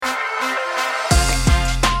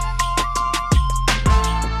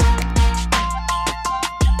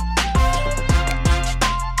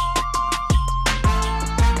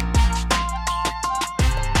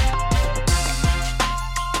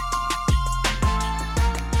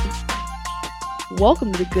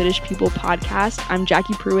Welcome to the Goodish People Podcast. I'm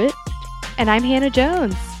Jackie Pruitt. And I'm Hannah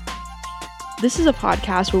Jones. This is a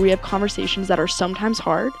podcast where we have conversations that are sometimes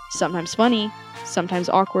hard, sometimes funny, sometimes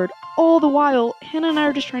awkward. All the while, Hannah and I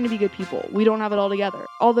are just trying to be good people. We don't have it all together.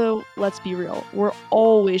 Although, let's be real, we're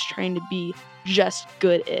always trying to be just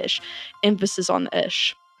good-ish. Emphasis on the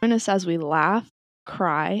ish. Join us as we laugh,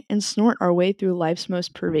 cry, and snort our way through life's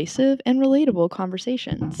most pervasive and relatable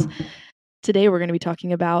conversations. Today, we're going to be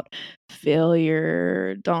talking about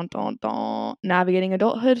failure, navigating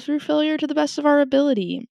adulthood through failure to the best of our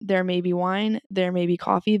ability. There may be wine, there may be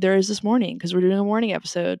coffee. There is this morning because we're doing a morning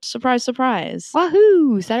episode. Surprise, surprise.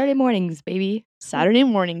 Wahoo! Saturday mornings, baby. Saturday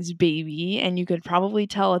mornings, baby. And you could probably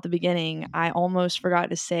tell at the beginning, I almost forgot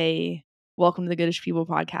to say, welcome to the Goodish People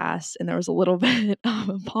Podcast. And there was a little bit of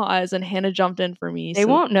a pause and Hannah jumped in for me. They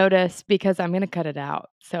won't notice because I'm going to cut it out.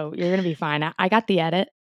 So you're going to be fine. I got the edit.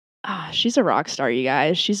 She's a rock star, you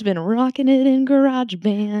guys. She's been rocking it in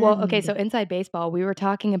GarageBand. Well, okay, so Inside Baseball, we were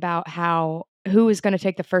talking about who was going to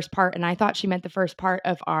take the first part, and I thought she meant the first part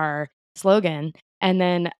of our slogan, and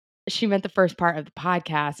then she meant the first part of the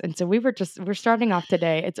podcast. And so we're starting off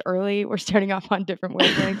today. It's early. We're starting off on different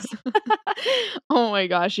wavelengths. Oh my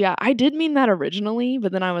gosh. Yeah, I did mean that originally,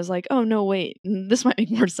 but then I was like, oh no, wait, this might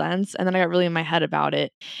make more sense. And then I got really in my head about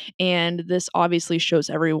it. And this obviously shows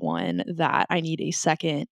everyone that I need a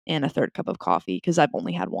second and a third cup of coffee because I've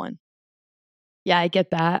only had one. Yeah, I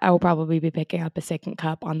get that. I will probably be picking up a second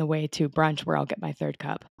cup on the way to brunch where I'll get my third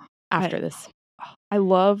cup after this. I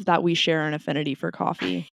love that we share an affinity for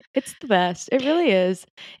coffee. It's the best. It really is.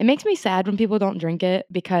 It makes me sad when people don't drink it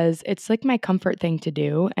because it's like my comfort thing to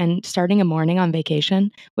do. And starting a morning on vacation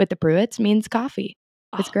with the Pruitts means coffee.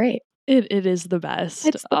 It's great. It is the best.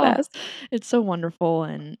 It's the best. It's so wonderful.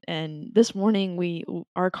 And this morning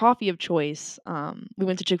our coffee of choice, we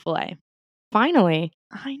went to Chick-fil-A. Finally.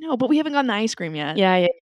 I know, but we haven't gotten the ice cream yet. Yeah.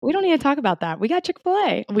 We don't need to talk about that. We got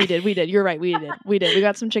Chick-fil-A. We did. You're right. We did. We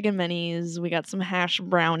got some chicken minis. We got some hash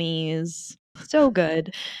brownies. So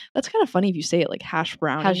good. That's kind of funny if you say it like hash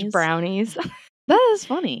brownies. Hash brownies. That is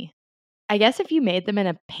funny. I guess if you made them in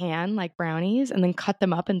a pan like brownies and then cut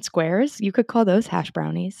them up in squares, you could call those hash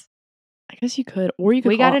brownies. I guess you could. Or you could.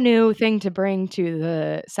 We got a new thing to bring to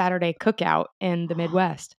the Saturday cookout in the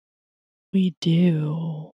Midwest. We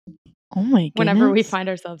do. Oh my goodness. Whenever we find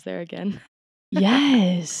ourselves there again.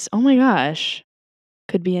 Yes. Oh my gosh.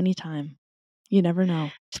 Could be any time. You never know.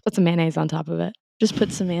 Just put some mayonnaise on top of it. Just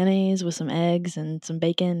put some mayonnaise with some eggs and some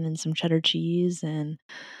bacon and some cheddar cheese and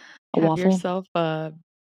a waffle. Have yourself a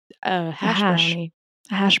hash brownie.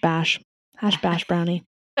 A hash bash. Hash bash brownie.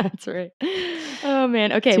 That's right. Oh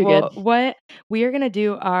man. Okay. What we are gonna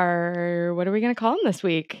do what are we gonna call them this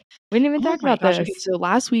week? We didn't even talk about this. Okay, so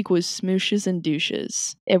last week was smooshes and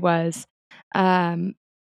douches. It was. Wow,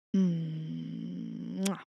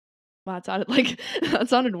 that sounded weird.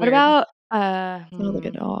 What about sounded like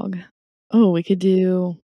a dog. Oh, we could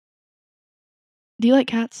do. Do you like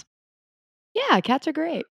cats? Yeah, cats are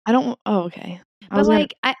great. I don't. Oh, okay.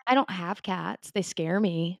 But I don't have cats. They scare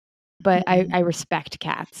me. But I respect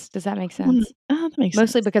cats. Does that make sense? That makes sense.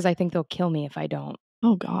 Mostly because I think they'll kill me if I don't.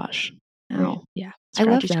 Oh gosh. No. Yeah. Scratchy,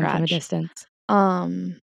 I love them from a distance.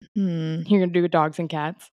 You're gonna do dogs and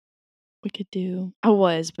cats. We could do.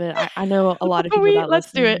 But I know a lot of people.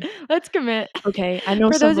 Let's do it. Let's commit. Okay, I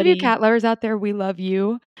know. For those of you cat lovers out there, we love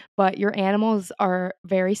you, but your animals are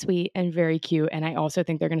very sweet and very cute, and I also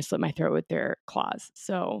think they're gonna slit my throat with their claws.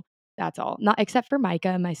 So that's all. Not except for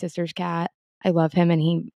Micah, my sister's cat. I love him, and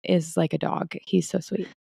he is like a dog. He's so sweet.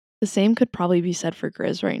 The same could probably be said for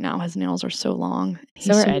Grizz right now. His nails are so long.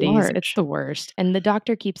 So are Eddie's. Large. It's the worst. And the vet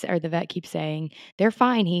keeps saying, they're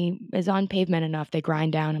fine. He is on pavement enough. They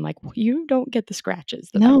grind down. I'm like, well, you don't get the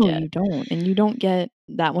scratches. No, you don't. And you don't get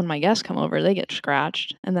that when my guests come over. They get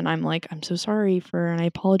scratched. And then I'm like, I'm so sorry and I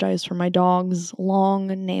apologize for my dog's long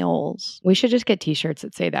nails. We should just get t-shirts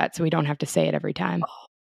that say that so we don't have to say it every time. Oh,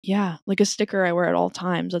 yeah. Like a sticker I wear at all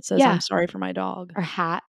times that says, I'm sorry for my dog. Or a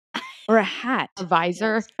hat. Or a hat. A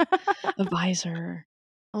visor. A visor.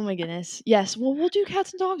 Oh my goodness. Yes. Well, we'll do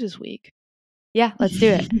cats and dogs this week. Yeah, let's do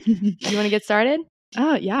it. You want to get started?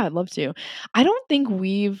 Yeah, I'd love to. I don't think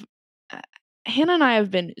Hannah and I have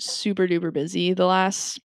been super duper busy the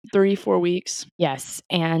last 3-4 weeks. Yes.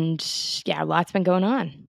 And yeah, a lot's been going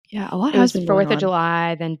on. Yeah, a lot has been going on. 4th of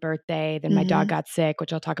July, then birthday, then my dog got sick,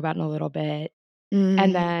 which I'll talk about in a little bit.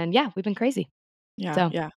 And then, we've been crazy. Yeah,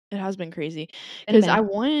 it has been crazy. Because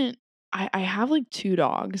I have like 2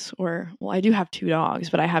 dogs, I do have 2 dogs,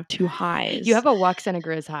 but I have 2 highs. You have a Wux and a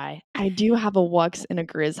Grizz high. I do have a Wux and a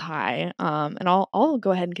Grizz high. And I'll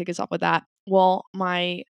go ahead and kick us off with that. Well,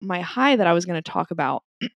 my high that I was gonna talk about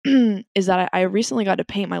is that I recently got to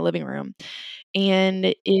paint my living room,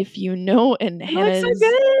 and if you know and It looks so Hannah's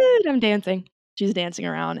good. I'm dancing. she's dancing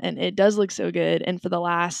around, and it does look so good, and for the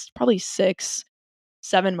last probably 6,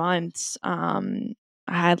 7 months,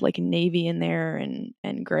 I had, like, navy in there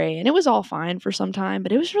and gray, and it was all fine for some time,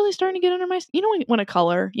 but it was really starting to get under my s you know, when a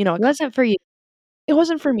color, you know, a It wasn't for you. it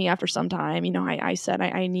wasn't for me after some time, you know, I said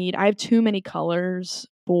I have too many colors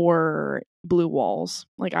for blue walls.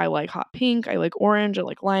 Like, I like hot pink, I like orange, I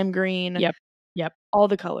like lime green, Yep. Yep. all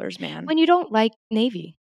the colors, man. When you don't like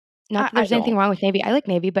navy. Not that I there's anything don't. wrong with navy. I like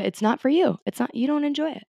navy, but it's not for you. It's not you don't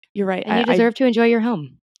enjoy it, You're right, and you I deserve to enjoy your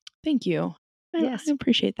home. thank you. I Yes.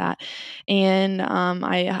 appreciate that, and,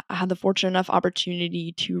 I had the fortunate enough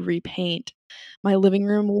opportunity to repaint my living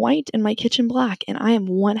room white and my kitchen black, and I am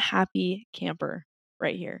one happy camper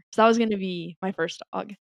right here. So that was gonna be my first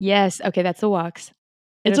dog. Yes. Okay, that's the walks.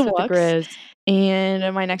 Hit It's a us with the Wux, grizz.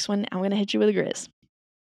 and my next one, I'm gonna hit you with a Grizz,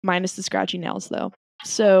 minus the scratchy nails, though.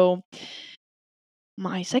 So,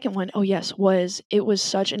 my second one, oh, yes, it was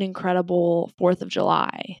such an incredible 4th of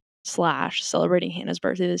July slash celebrating Hannah's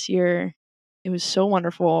birthday this year. It was so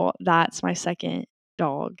wonderful. That's my second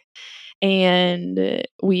dog, and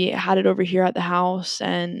we had it over here at the house,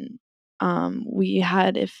 and, we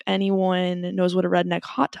had if anyone knows what a redneck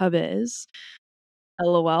hot tub is,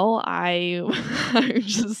 LOL, I'm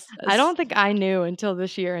just I don't think I knew until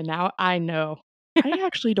this year, and now I know. I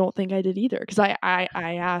actually don't think I did either, 'cause I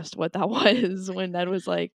asked what that was when Ned was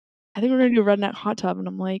like, "I think we're gonna do a redneck hot tub," and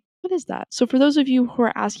I'm like, "What is that?" So for those of you who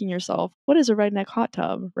are asking yourself, "What is a redneck hot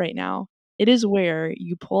tub?" right now, it is where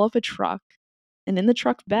you pull up a truck, and in the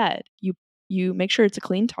truck bed, you make sure it's a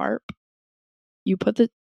clean tarp, you put the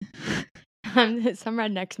Some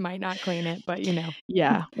rednecks might not clean it, but,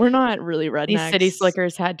 Yeah, we're not really these city rednecks.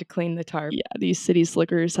 slickers had to clean the tarp. Yeah, these city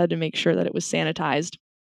slickers had to make sure that it was sanitized.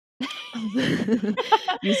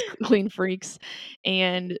 These clean freaks.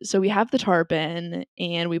 And so we have the tarp in,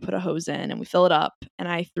 and we put a hose in, and we fill it up, and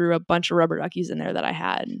I threw a bunch of rubber duckies in there that I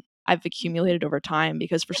had. I've accumulated over time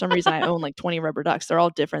because for some reason I own like 20 rubber ducks. They're all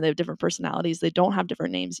different. They have different personalities. They don't have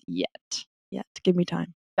different names yet. Yet. Give me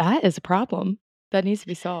time. That is a problem. That needs to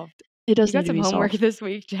be solved. It You does need got to some be homework solved. this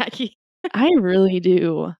week, Jackie. I really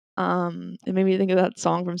do. It made me think of that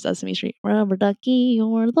song from Sesame Street. Rubber ducky,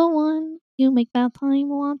 you're the one. You make that time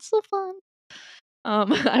lots of fun. I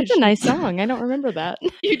That's a should nice song. I don't remember that.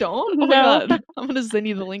 You don't? Oh my No. god. I'm gonna send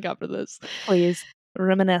you the link after this. Please.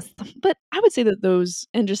 Reminisce. But I would say that those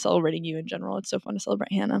and just celebrating you in general, it's so fun to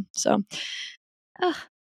celebrate Hannah. So, Ugh,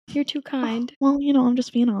 you're too oh, kind. well, I'm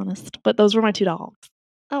just being honest. But those were my 2 dogs.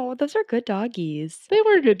 Oh, well, those are good doggies. They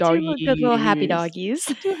were good 2 good little happy doggies.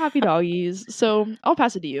 doggies. 2 happy doggies. So, I'll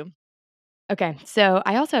pass it to you. Okay, so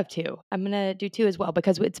I also have 2. I'm gonna do 2 as well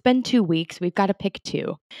because it's been 2 weeks. We've gotta pick 2.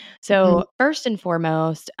 Mhm. So, first and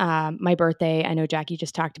foremost, my birthday, I know Jackie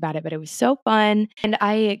just talked about it, but it was so fun, and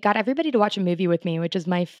I got everybody to watch a movie with me, which is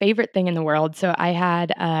my favorite thing in the world. So, I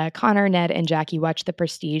had, Connor, Ned, and Jackie watch The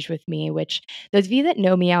Prestige with me, which those of you that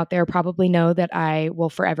know me out there probably know that I will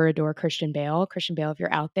forever adore Christian Bale. Christian Bale, if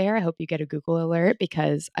you're out there, I hope you get a Google alert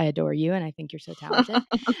because I adore you and I think you're so talented.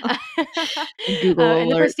 Google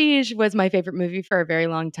And The alert. Prestige was my favorite movie for a very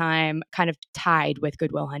long time, kind of tied with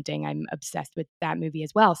Good Will Hunting. I'm obsessed with that movie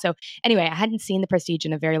as well. So, anyway, I hadn't seen The Prestige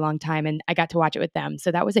in a very long time and I got to watch it with them.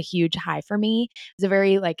 So, that was a huge high for me. It was a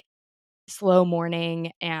very slow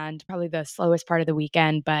morning and probably the slowest part of the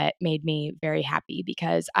weekend, but made me very happy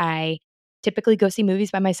because I typically go see movies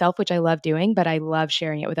by myself, which I love doing, but I love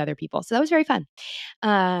sharing it with other people. So that was very fun.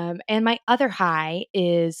 And my other high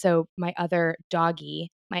is my other doggy,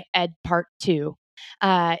 my Ed part two,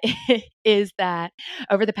 uh, is that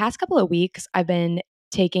over the past couple of weeks, I've been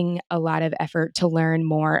taking a lot of effort to learn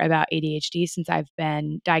more about ADHD since I've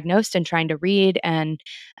been diagnosed and trying to read and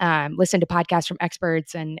listen to podcasts from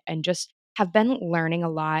experts and just have been learning a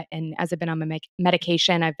lot. And as I've been on my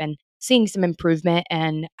medication, I've been seeing some improvement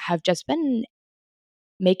and have just been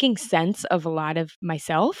making sense of a lot of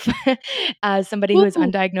myself as somebody who is Woo!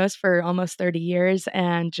 undiagnosed for almost 30 years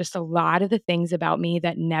and just a lot of the things about me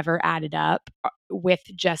that never added up with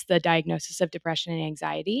just the diagnosis of depression and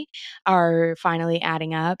anxiety are finally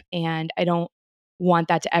adding up, and I don't want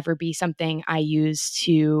that to ever be something I use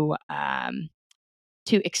to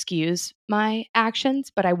excuse my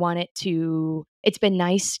actions, but I want it's been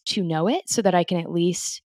nice to know it so that I can at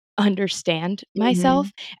least understand myself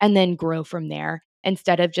Mhm. and then grow from there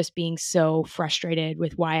instead of just being so frustrated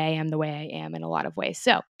with why I am the way I am in a lot of ways.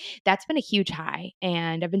 So that's been a huge high.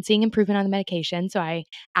 And I've been seeing improvement on the medication. So I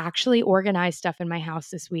actually organized stuff in my house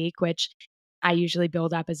this week, which I usually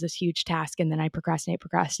build up as this huge task and then I procrastinate.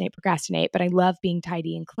 But I love being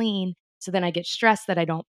tidy and clean. So then I get stressed that I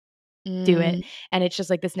don't do it. Mm. And it's just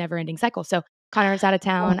like this never ending cycle. So Connor's out of Oh.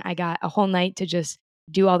 town. I got a whole night to just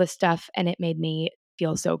do all this stuff and it made me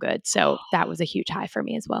feel so good. So that was a huge high for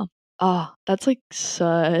me as well. Oh, that's like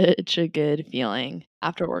such a good feeling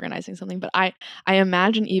after organizing something. But I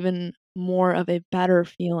imagine even more of a better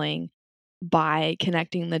feeling by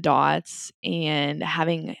connecting the dots and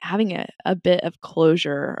having a bit of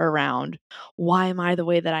closure around why am I the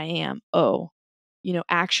way that I am? Oh,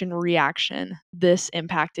 action reaction. This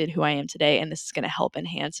impacted who I am today, and this is going to help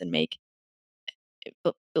enhance and make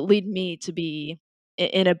lead me to be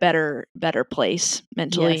in a better place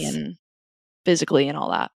mentally Yes. and physically and all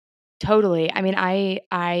that. Totally. I mean, I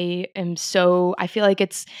feel like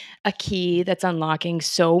it's a key that's unlocking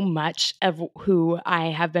so much of who I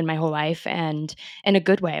have been my whole life and in a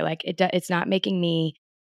good way. Like it's not making me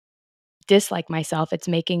dislike myself. It's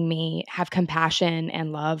making me have compassion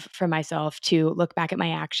and love for myself to look back at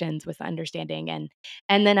my actions with understanding and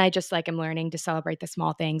then I just like am learning to celebrate the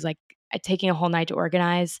small things like taking a whole night to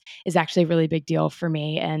organize is actually a really big deal for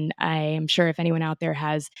me and I am sure if anyone out there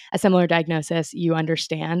has a similar diagnosis, you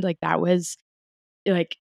understand like that was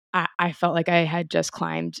like I felt like I had just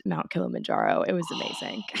climbed Mount Kilimanjaro. It was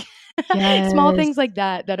amazing. Small Yes. things like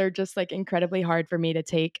that are just like incredibly hard for me to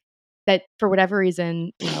take that for whatever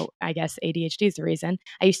reason, I guess ADHD is the reason.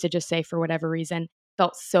 I used to just say for whatever reason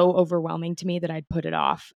felt so overwhelming to me that I'd put it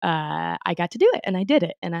off. I got to do it and I did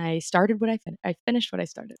it and I started what I finished what I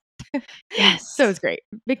started. So it Yes. was great.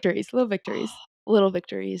 Victories, little victories. Little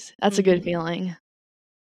victories. That's a good Mhm. feeling.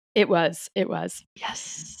 It was. It was.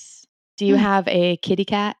 Yes. Do you have a kitty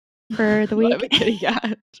cat for the I have week? a kitty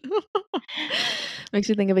cat. Makes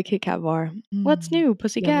you think of a Kit Kat bar. What's new,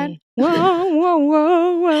 pussycat? Yummy. Whoa, whoa,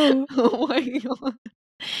 whoa, whoa. Oh my god.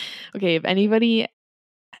 Okay, if anybody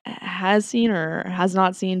has seen or has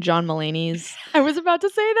not seen John Mulaney's. I was about to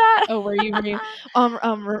say that. Oh, were you?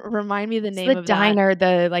 Remind me the It's name the of that. diner,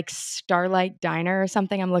 the, like, Starlight Diner or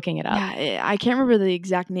something, I'm looking it up. Yeah, I can't remember the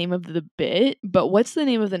exact name of the bit, but what's the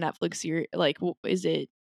name of the Netflix series? Like,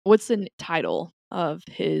 what's the title of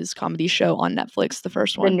his comedy show on Netflix, the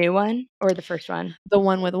first The one? new one or the first one? The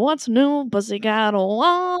one with "What's new, pussycat? Oh,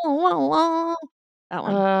 wah, wah, wah." That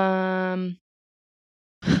one. Um,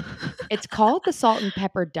 it's called the Salt and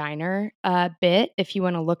Pepper Diner, bit, if you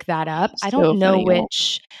wanna look that up. So funny, y'all.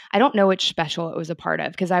 I don't know which special it was a part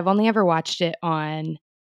of, 'cause I've only ever watched it on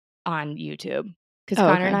YouTube. 'Cause Oh,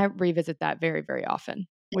 Connor and okay. I revisit that very, very often.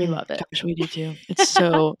 We love it. Gosh, we do too. It's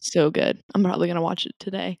so, so good. I'm probably gonna watch it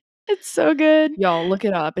today. It's so good. Y'all, look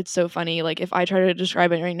it up. It's so funny. Like, if I try to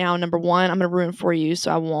describe it right now, number 1, I'm gonna ruin for you,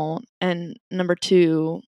 so I won't. And number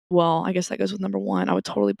 2, well, I guess that goes with number 1. I would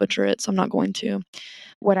totally butcher it, so I'm not going to.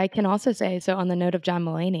 What I can also say, so on the note of John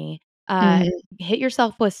Mulaney, uh, Mhm. hit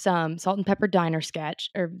yourself with some Salt and Pepper Diner sketch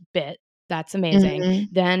or bit. That's amazing. Mhm.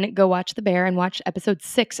 Then go watch The Bear and watch episode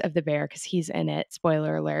 6 of The Bear because he's in it.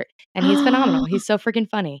 Spoiler alert. And he's phenomenal. He's so freaking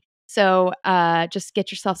funny. So just get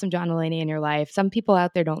yourself some John Mulaney in your life. Some people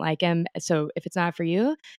out there don't like him. So if it's not for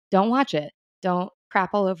you, don't watch it. Don't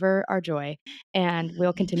crap all over our joy. And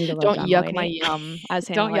we'll continue to love Don't John yuck my Mulaney. yum, as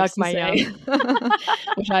Hannah Don't yuck likes to my say, yum.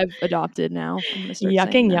 which I've adopted now. I'm gonna start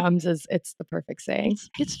saying Yucking that. yums it's the perfect saying.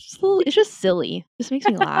 It's just silly. This makes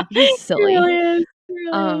me laugh. It's just It silly. really is. It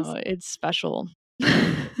really is. Oh, it's special.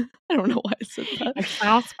 I don't know why I said that. It's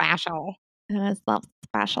so special. And it's so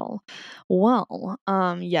special. Well,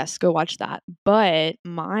 yes, go watch that. But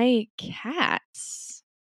my cats,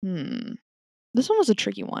 this one was a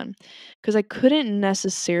tricky one because I couldn't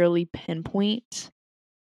necessarily pinpoint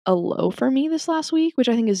a low for me this last week, which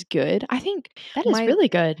I think is good. I think That is my really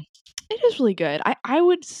good. it is really good. I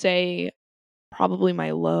would say probably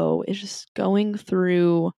my low is just going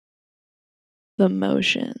through the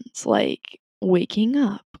motions, like waking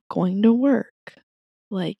up, going to work,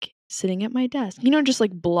 like sitting at my desk, just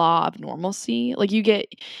like blah of normalcy. Like you get,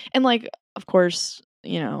 and like, of course,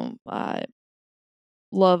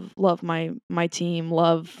 love my team,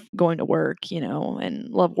 love going to work, and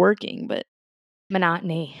love working, but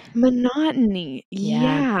Monotony. monotony. Yeah.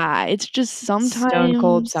 Yeah, it's just Stone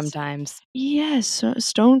cold sometimes. sometimes. Yes,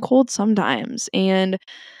 stone cold sometimes, and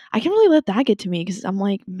I can really let that get to me because I'm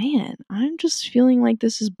like, man, I'm just feeling like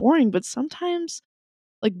this is boring, but sometimes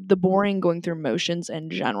like the boring going through motions in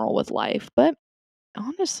general with life. But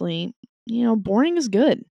honestly, boring is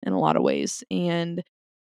good in a lot of ways. And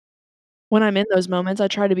when I'm in those moments, I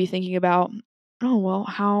try to be thinking about, oh well,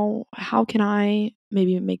 how can I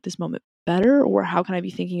maybe make this moment better? Or how can I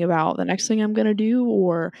be thinking about the next thing I'm gonna do?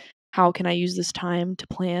 Or how can I use this time to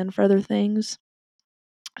plan for other things?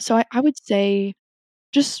 So I would say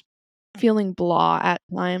just feeling blah at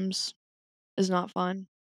times is not fun,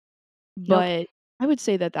 Nope. but I would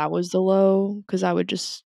say that that was the low because I would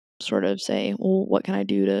just sort of say, "Well, what can I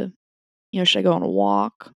do to, should I go on a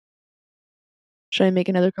walk? Should I make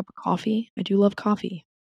another cup of coffee?" I do love coffee.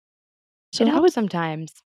 It So I helps would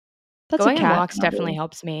sometimes. that's a Going on cat, walks not definitely really.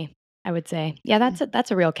 helps me, I would say. Yeah, Mm.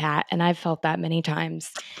 that's a real cat, and I've felt that many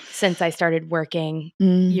times since I started working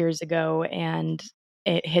Mm, years ago, and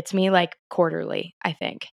it hits me, like, quarterly, I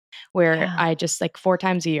think, where yeah. I just, like, 4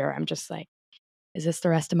 times a year, I'm just like, "Is this the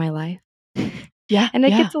rest of my life?" Yeah, And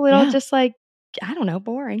it yeah, gets a little yeah. just, like, I don't know,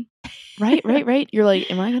 boring. Right, right, right. You're like,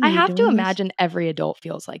 "Am I gonna I be have to doing this?" imagine every adult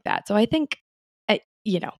feels like that. So I think,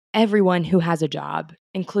 everyone who has a job,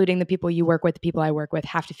 including the people you work with, the people I work with,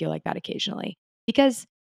 have to feel like that occasionally because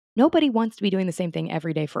nobody wants to be doing the same thing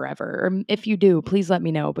every day forever. Or if you do, please let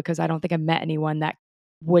me know because I don't think I've met anyone that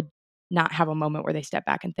would not have a moment where they step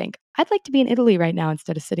back and think, I'd like to be in Italy right now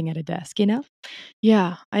instead of sitting at a desk, you know?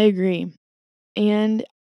 Yeah, I agree. And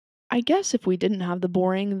I guess if we didn't have the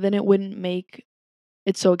boring, then it wouldn't make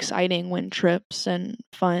it so exciting when trips and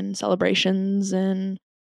fun celebrations and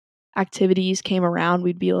activities came around.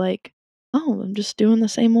 We'd be like, "Oh, I'm just doing the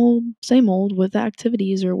same old with the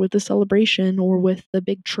activities or with the celebration or with the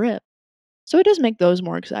big trip." So it does make those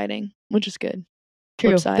more exciting, which is good.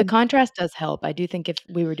 Flip True. The side. contrast does help. I do think if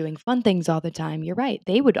we were doing fun things all the time, you're right,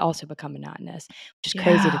 they would also become monotonous, which is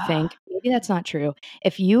crazy to Yeah. think. Maybe that's not true.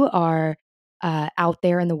 If you are out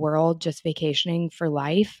there in the world just vacationing for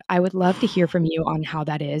life, I would love to hear from you on how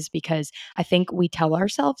that is because I think we tell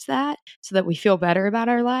ourselves that so that we feel better about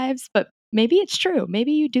our lives, but maybe it's true.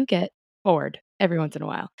 Maybe you do get bored every once in a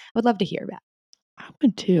while. I would love to hear that. I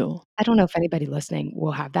would too. I don't know if anybody listening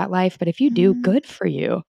will have that life, but if you do, Mm, good for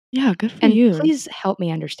you. yeah, good for And you. please help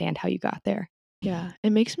me understand how you got there. Yeah, it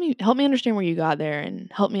makes me help me understand where you got there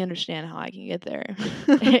and help me understand how I can get there.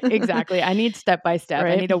 Exactly. I need step by step.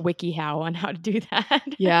 I Right? need a wiki how on how to do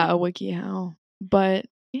that. Yeah, a wiki how. But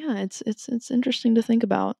yeah, it's interesting to think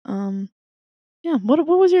about. Yeah, what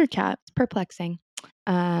was your cat? Perplexing.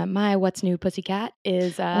 My what's new pussycat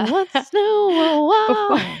is What's new? Whoa,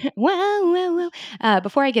 before wow.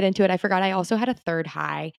 before I get into it, I forgot I also had a third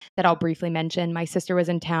high that I'll briefly mention. My sister was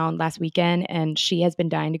in town last weekend and she has been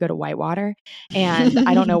dying to go to Whitewater. And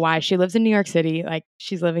I don't know why. She lives in New York City. Like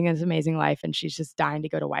she's living this amazing life and she's just dying to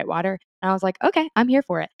go to Whitewater. And I was like, okay, I'm here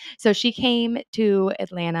for it. So she came to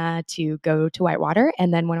Atlanta to go to Whitewater.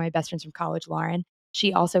 And then one of my best friends from college, Lauren,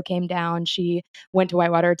 she also came down. She went to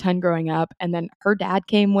Whitewater a ton growing up. And then her dad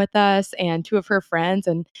came with us and two of her friends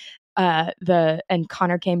and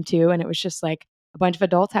Connor came too. And it was just like a bunch of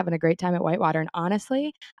adults having a great time at Whitewater. And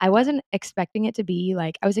honestly, I wasn't expecting it to be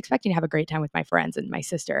like I was expecting to have a great time with my friends and my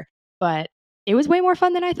sister, but it was way more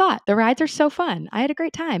fun than I thought. The rides are so fun. I had a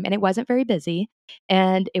great time and it wasn't very busy.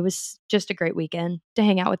 And it was just a great weekend to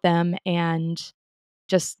hang out with them and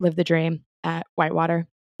just live the dream at Whitewater,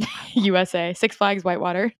 USA, Six Flags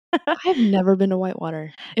Whitewater. I've never been to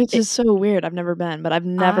Whitewater. It's It, just so weird. I've never been, but I've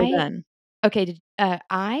never I been. Okay,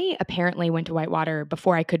 I apparently went to Whitewater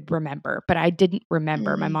before I could remember, but I didn't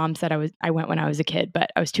remember. My Mm, mom said I went when I was a kid, but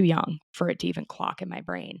I was too young for it to even clock in my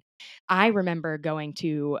brain. I remember going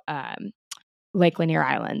to, Lake Lanier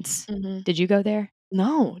Islands. mhm. Did you go there?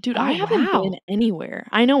 No, dude, Oh, I haven't wow. been anywhere.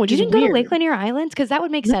 I know, which You is didn't go to weird. Lake Lanier Islands because that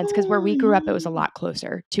would make No, sense. Because where we grew up, it was a no. lot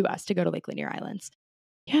closer to us to go to Lake Lanier Islands.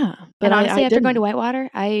 Yeah, but And I honestly, after going to didn't. Whitewater,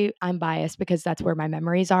 I'm biased because that's where my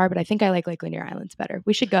memories are, but I think I like Lake Lanier Islands better.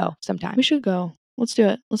 We should go We sometime. should go. Let's do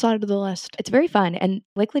it. Let's add it to the list. It's very fun, and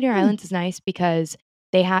Lake Lanier Hmm, Islands is nice because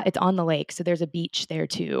it's on the lake, so there's a beach there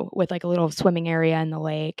too with, like, a little swimming area in the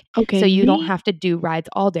lake, okay, so you don't maybe have to do rides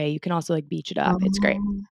all day, you can also, like, beach it up, it's great.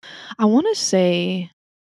 um, I wanna say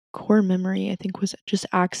core memory, I think, was just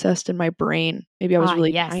accessed in my brain. Maybe I was Ah,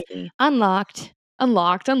 really yes. tiny. Unlocked.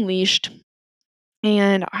 Unlocked, unleashed,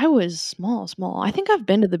 and I was small, small. I think I've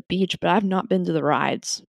been to the beach, but I've not been to the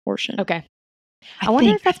rides portion. Okay. I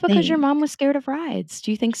wonder if I that's because your think. mom was scared of rides.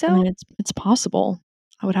 Do you think I so? mean, it's possible.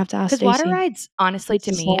 I would have to ask Because water Stacy. rides, honestly, That's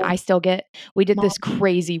to his me, whole we did this mom.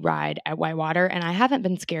 crazy ride at Whitewater, and I haven't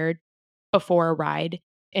been scared before a ride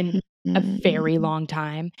in a very Mm. long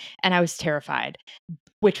time, and I was terrified.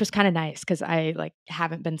 Which was kinda nice because I, like,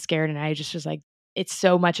 haven't been scared and I just was like, it's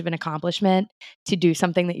so much of an accomplishment to do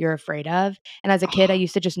something that you're afraid of, and as a kid, I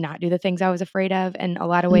used to just not do the things I was afraid of, in a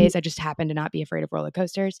lot of Mm, ways, I just happened to not be afraid of roller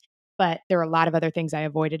coasters, but there are a lot of other things I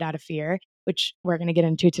avoided out of fear, which we're gonna get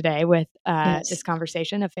into today with, yes. this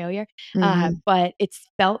conversation of failure, Mhm. but it's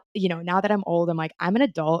felt now that I'm old, I'm like, I'm an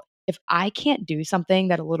adult. if I can't do something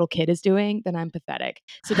that a little kid is doing, then I'm pathetic.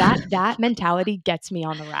 So that mentality gets me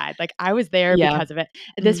on the ride. Like I was there Yeah. because of it.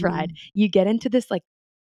 This ride, you get into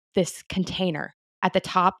this container at the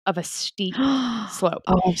top of a steep slope,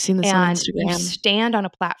 Oh, I've seen this on and you Instagram. stand on a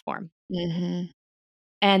platform, Mhm.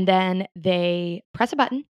 and then they press a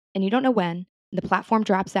button, and you don't know when. The platform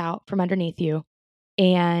drops out from underneath you,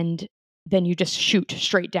 and then you just shoot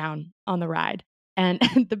straight down on the ride. And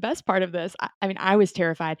the best part of this, I mean, I was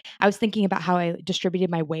terrified. I was thinking about how I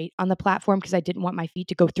distributed my weight on the platform because I didn't want my feet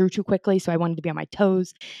to go through too quickly. So I wanted to be on my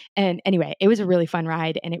toes. And anyway, it was a really fun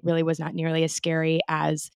ride, and it really was not nearly as scary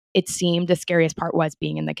as it seemed. The scariest part was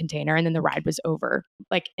being in the container, and then the ride was over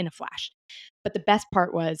like in a flash. But the best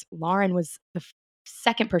part was Lauren was the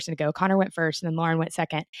second person to go. Connor went first, and then Lauren went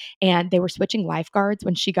second. And they were switching lifeguards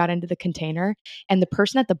when she got into the container. And the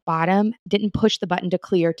person at the bottom didn't push the button to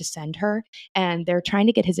clear to send her. And they're trying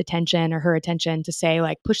to get his attention or her attention to say,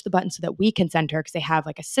 like, push the button so that we can send her because they have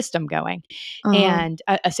like a system going Uh-huh. and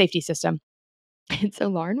a safety system. And so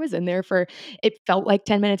Lauren was in there for, it felt like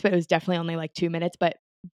 10 minutes, but it was definitely only like 2 minutes. But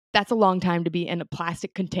that's a long time to be in a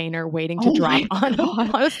plastic container waiting to Oh drop my on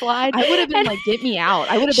god. a slide. I would have been And like, "Get me out."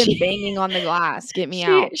 I would have been she banging on the glass, "Get me she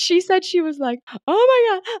out." she said she was like, "Oh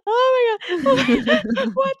my god, oh my god, oh my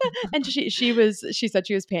god, what the," and she said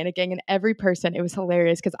she was panicking, and every person, it was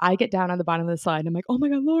hilarious because I get down on the bottom of the slide and I'm like, "Oh my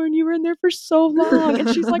god, Lauren, you were in there for so long," and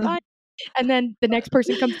she's like, "I," and then the next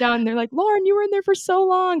person comes down and they're like, "Lauren, you were in there for so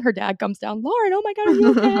long." Her dad comes down, "Lauren, oh my god, are you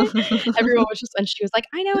okay?" Everyone was just, and she was like,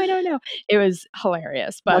 "I know, I don't know." It was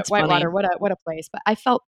hilarious, but That's funny. Whitewater, what a place. But I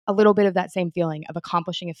felt a little bit of that same feeling of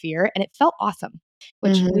accomplishing a fear, and it felt awesome,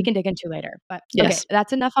 which we Mhm. can dig into later. But okay, Yes.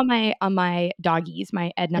 that's enough on my doggies,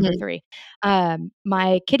 my Ed number Mhm. 3.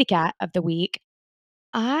 My kitty cat of the week,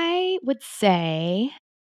 I would say,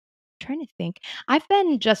 trying to think, I've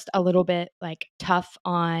been just a little bit like tough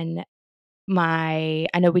on I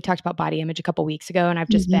know we talked about body image a couple weeks ago, and I've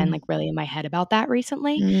just been, Mhm. like, really in my head about that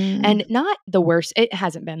recently, Mm. and not the worst, it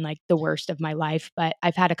hasn't been, like, the worst of my life, but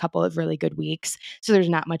I've had a couple of really good weeks, so there's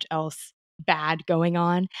not much else bad going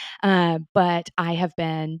on, but I have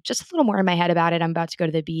been just a little more in my head about it. I'm about to go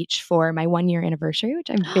to the beach for my 1-year anniversary, which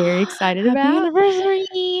I'm very excited Happy about. anniversary.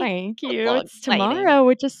 Thank That's you. so It's exciting. tomorrow,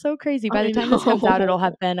 which is so crazy. By the I time this comes out, it'll know.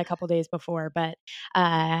 have been a couple days before, but,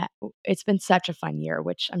 it's been such a fun year,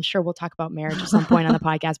 which I'm sure we'll talk about marriage at some point on the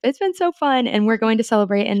podcast, but it's been so fun, and we're going to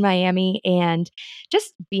celebrate in Miami, and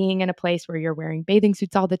just being in a place where you're wearing bathing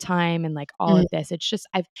suits all the time and, like, all Mm, of this, it's just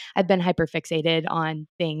I've been hyper fixated on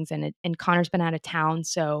things, and Connor's been out of town,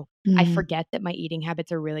 so I mhm. forget that my eating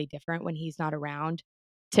habits are really different when he's not around.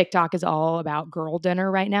 TikTok is all about girl dinner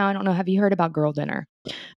right now. I don't know, have you heard about girl dinner?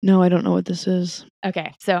 No, I don't know what this is.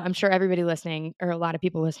 Okay, so I'm sure everybody listening, or a lot of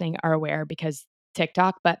people listening, are aware because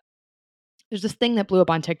TikTok, but there's this thing that blew up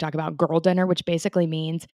on TikTok about girl dinner, which basically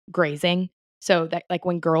means grazing. So that, like,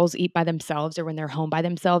 when girls eat by themselves or when they're home by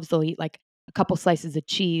themselves, they'll eat like a couple slices of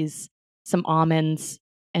cheese, some almonds,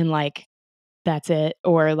 and like that's it.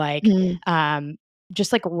 Or like Mm.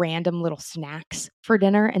 just like random little snacks for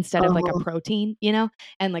dinner instead of like a Uh-huh. protein,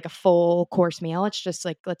 and like a full course meal. It's just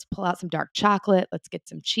like, let's pull out some dark chocolate, let's get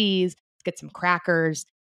some cheese, let's get some crackers,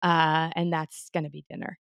 and that's gonna be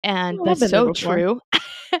dinner. And Oh, I've that's been there so before. true.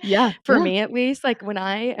 Yeah, For yeah. me, at least, like, when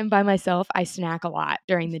I am by myself, I snack a lot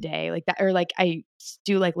during the day, like that, or like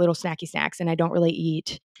do like little snacky snacks, and I don't really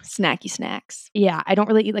eat. Snacky snacks. Yeah, I don't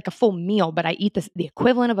really eat like a full meal, but I eat the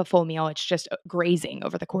equivalent of a full meal. It's just grazing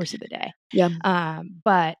over the course of the day. Yeah.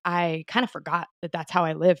 But I kind of forgot that that's how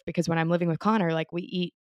I live, because when I'm living with Connor, like, we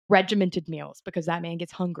eat regimented meals because that man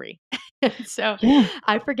gets hungry. So Yeah.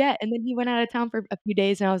 I forget. And then he went out of town for a few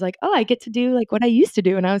days, and I was like, "Oh, I get to do like what I used to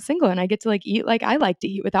do when I was single, and I get to like eat like I like to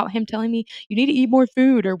eat without him telling me you need to eat more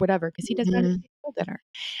food or whatever," because he does that at Mhm. dinner.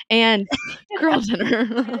 And Girl dinner.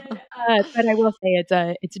 but I will say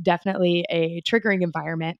it's definitely a triggering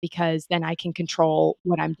environment, because then I can control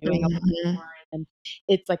what I'm doing a lot Mhm. more, and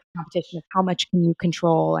it's like a competition of how much can you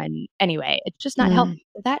control, and anyway, it's just not Mm. healthy.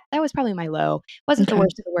 That was probably my low. Wasn't the Okay.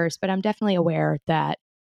 worst of the worst, but I'm definitely aware that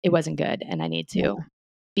it wasn't good, and I need to Yeah.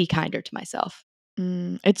 be kinder to myself.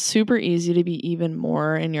 It's super easy to be even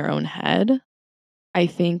more in your own head. I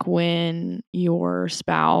think when your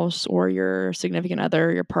spouse or your significant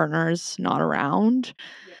other, your partner's not around,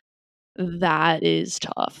 that is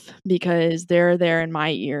tough because they're there in my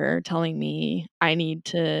ear telling me I need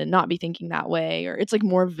to not be thinking that way, or it's like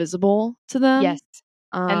more visible to them. Yes.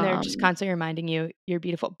 And they're just Um, constantly reminding you you're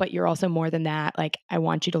beautiful, but you're also more than that. Like, I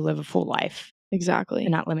want you to live a full life and exactly.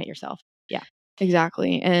 not limit yourself. Yeah.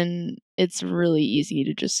 Exactly. And it's really easy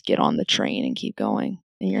to just get on the train and keep going.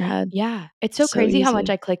 in your head. Yeah. It's so So crazy how much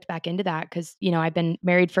easy. I clicked back into that because, I've been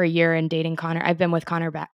married for a year and dating Connor. I've been with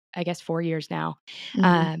Connor back, I guess, 4 years now.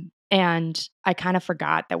 Mhm. And I kind of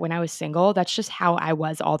forgot that when I was single, that's just how I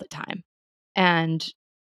was all the time. And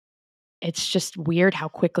it's just weird how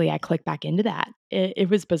quickly I clicked back into that. It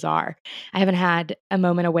was bizarre. I haven't had a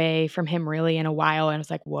moment away from him really in a while. And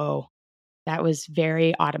it's like, whoa, that was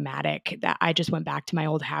very automatic that I just went back to my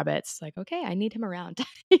old habits. Like, okay, I need him around.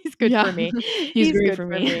 He's good Yeah. for me. He's He's great good for for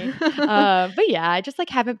me. me. But yeah, I just like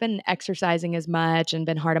haven't been exercising as much and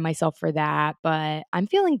been hard on myself for that. But I'm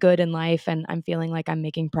feeling good in life and I'm feeling like I'm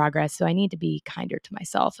making progress. So I need to be kinder to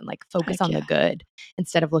myself and like focus Heck on the yeah. good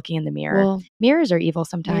instead of looking in the mirror. Well, Mirrors are evil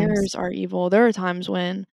sometimes. mirrors are evil. There are times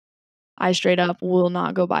when I straight up will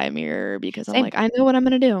not go buy a mirror because I'm Same. like, I know what I'm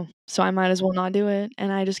gonna do, so I might as well not do it,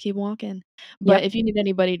 and I just keep walking. But Yep. if you need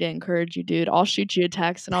anybody to encourage you, dude, I'll shoot you a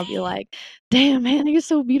text and I'll be like, "Damn, man, you're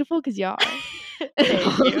so beautiful," 'cause you are.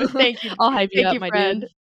 Thank you. Thank you. I'll hype you Thank up, you, my friend. dude.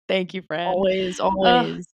 Thank you, friend. Always, Ugh,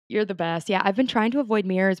 always. you're the best. Yeah, I've been trying to avoid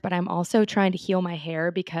mirrors, but I'm also trying to heal my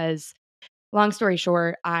hair because long story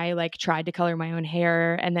short, I like tried to color my own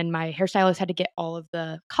hair and then my hairstylist had to get all of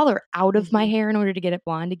the color out of my Mhm. hair in order to get it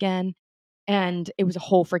blonde again. And it was a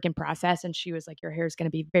whole freaking process. And she was like, your hair is going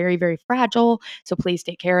to be very, very fragile. So please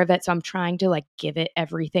take care of it. So I'm trying to like give it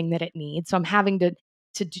everything that it needs. So I'm having to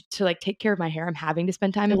like take care of my hair. I'm having to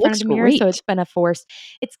spend time It in front of looks the mirror. So great. it's been a force.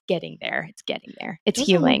 It's getting there. It's getting there. It It's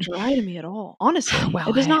doesn't look healing. dry to me at all, honestly. Well,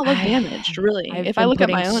 It does not look damaged, really, I've if I been look at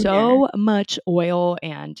putting my own hair. so much oil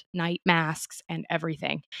and night masks and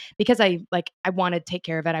everything because I want to take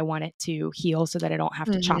care of it. I want it to heal so that I don't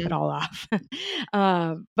have to chop it Mhm. all off.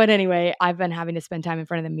 But anyway, I've been having to spend time in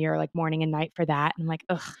front of the mirror like morning and night for that. And I'm like,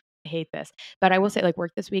 ugh, I hate this. But I will say, like,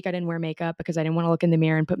 work this week, I didn't wear makeup because I didn't want to look in the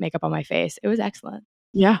mirror and put makeup on my face. It was excellent.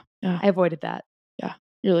 Yeah, yeah, I avoided that. yeah.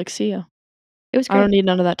 You're like, "See ya. It was I don't great. need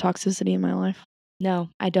none of that toxicity in my life." No,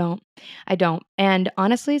 I don't. I don't. And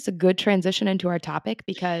honestly, it's a good transition into our topic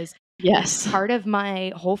because Yes. part of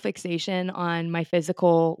my whole fixation on my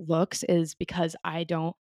physical looks is because I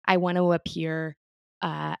want to appear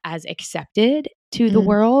as accepted to the Mhm.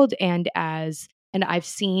 world and I've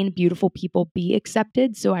seen beautiful people be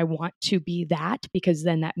accepted. So I want to be that because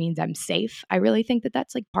then that means I'm safe. I really think that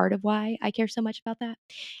that's like part of why I care so much about that.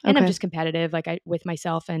 And I'm Okay. just competitive, like with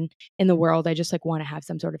myself and in the world. I just like want to have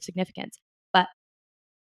some sort of significance. But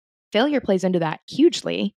failure plays into that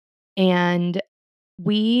hugely. And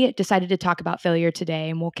we decided to talk about failure today,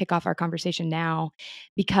 and we'll kick off our conversation now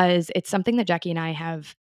because it's something that Jackie and I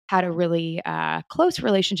have had a really close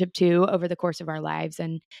relationship to over the course of our lives.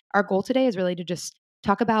 And our goal today is really to just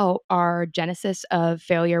talk about our genesis of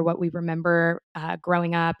failure, what we remember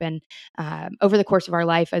growing up and over the course of our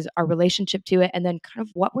life as our relationship to it, and then kind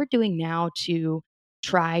of what we're doing now to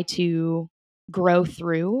try to grow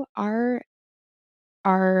through our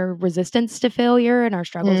resistance to failure and our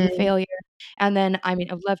struggles with Mm, failure. And then, I mean,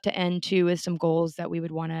 I'd love to end too with some goals that we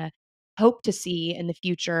would wanna hope to see in the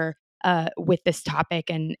future, with this topic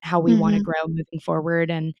and how we wanna mhm. grow moving forward,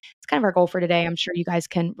 and it's kind of our goal for today. I'm sure you guys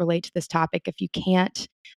can relate to this topic. If you can't,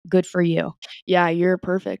 good for you. Yeah, you're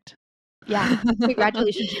perfect. Yeah.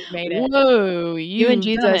 Congratulations, you've made it. Whoa, You and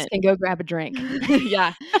you've done Jesus it. can go grab a drink.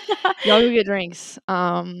 Yeah. Y'all go get drinks.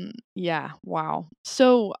 Yeah, wow.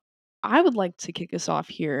 So, I would like to kick us off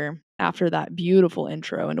here after that beautiful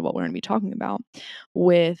intro into what we're gonna be talking about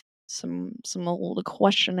with some old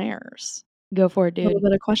questionnaires. Go for it, A little dude.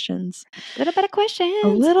 bit of questions. Little bit of A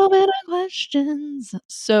questions. little bit of questions. Little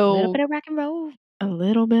So, bit of rock and roll. a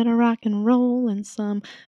little bit of rock and roll and some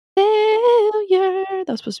failure. That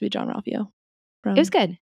was supposed to be John Ralphio It was from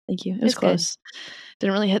good. Thank You. It It was was good. close.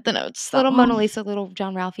 Didn't really hit the notes that Little well. Mona Lisa, little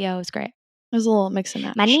John Ralphio, it was great. It was a little mix and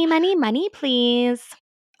match. Money, money, money, please.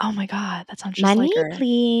 Oh my god, that sounds just like Money, her.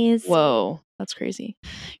 please. Whoa, that's crazy.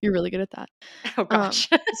 You're really good at that. Oh Um, gosh.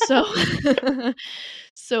 so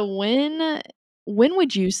so when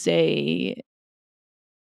would you say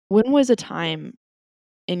when was a time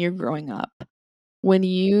in your growing up when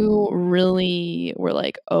you really were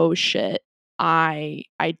like, "Oh shit, I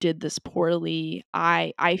did this poorly.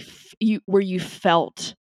 I f-" you where you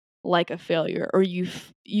felt like a failure or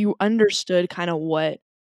you understood kinda what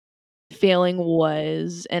failing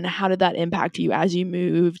was and how did that impact you as you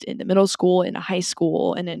moved into middle school, into high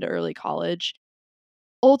school, and into early college,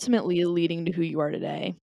 ultimately leading to who you are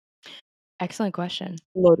today? Excellent question.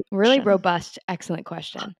 Loaded Really question. robust, excellent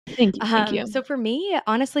question. Thank you, thank you. So for me,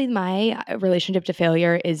 honestly, my relationship to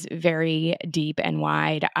failure is very deep and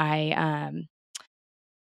wide. And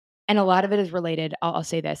a lot of it is related. I'll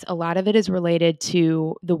say this: a lot of it is related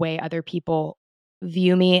to the way other people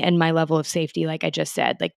view me and my level of safety. Like I just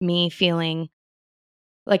said, like me feeling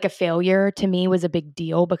like a failure to me was a big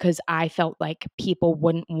deal because I felt like people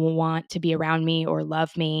wouldn't want to be around me or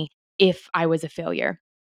love me if I was a failure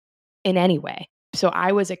in any way. So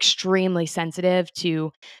I was extremely sensitive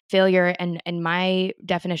to failure, and my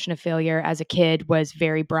definition of failure as a kid was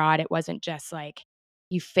very broad. It wasn't just like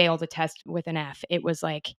you failed a test with an F. It was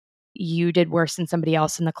like you did worse than somebody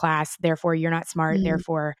else in the class, therefore you're not smart, Mm.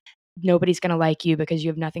 therefore nobody's going to like you because you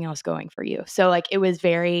have nothing else going for you. So like it was a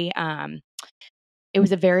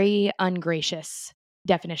very ungracious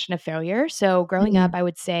definition of failure. So growing up, Mm. I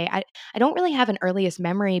would say I don't really have an earliest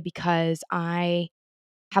memory because I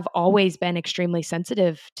have always been extremely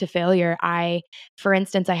sensitive to failure. For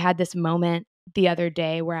instance, I had this moment the other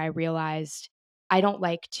day where I realized I don't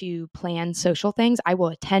like to plan social things. I will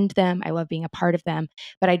attend them. I love being a part of them,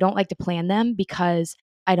 but I don't like to plan them because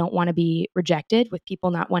I don't want to be rejected with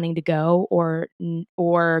people not wanting to go or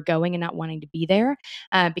going and not wanting to be there,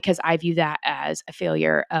 because I view that as a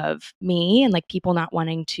failure of me and like people not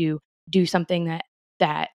wanting to do something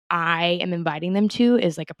that I am inviting them to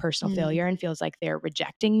is like a personal Mm. failure and feels like they're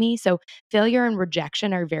rejecting me. So failure and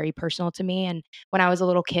rejection are very personal to me. And when I was a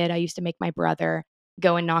little kid, I used to make my brother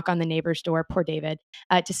go and knock on the neighbor's door, poor David,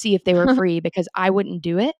 to see if they were free because I wouldn't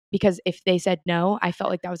do it. Because if they said no, I felt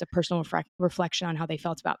like that was a personal reflection on how they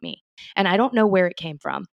felt about me. And I don't know where it came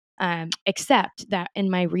from, except that in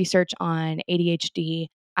my research on ADHD,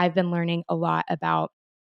 I've been learning a lot about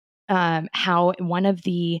how one of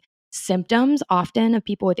the symptoms often of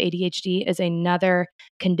people with ADHD is another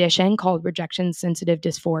condition called rejection sensitive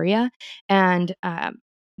dysphoria. And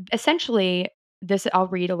essentially, this I'll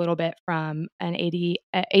read a little bit from an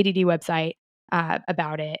ADD website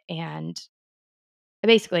about it. And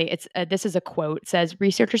basically, it's this is a quote. It says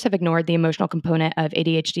researchers have ignored the emotional component of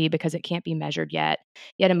ADHD because it can't be measured yet.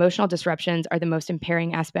 Yet emotional disruptions are the most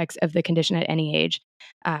impairing aspects of the condition at any age,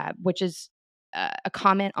 which is a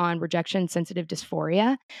comment on rejection sensitive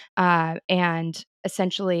dysphoria. And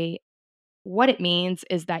essentially, what it means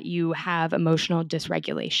is that you have emotional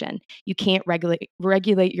dysregulation. You can't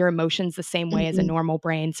regulate your emotions the same way as a Mhm. normal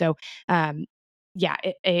brain. So, yeah,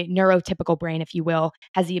 a neurotypical brain, if you will,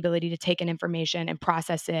 has the ability to take an information and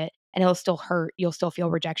process it, and it'll still hurt. You'll still feel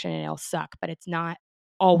rejection, and it'll suck, but it's not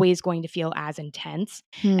always going to feel as intense.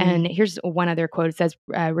 Hmm. And here's one other quote. It says,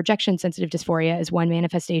 "Rejection sensitive dysphoria is one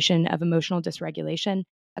manifestation of emotional dysregulation."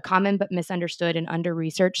 A common but misunderstood and under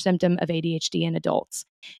researched symptom of ADHD in adults.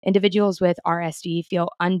 Individuals with RSD feel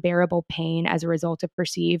unbearable pain as a result of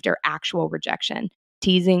perceived or actual rejection,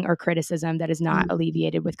 teasing, or criticism that is not Mm.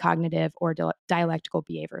 alleviated with cognitive or dialectical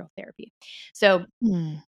behavioral therapy. So,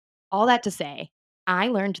 Mm. all that to say, I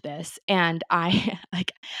learned this and I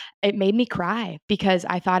like it made me cry because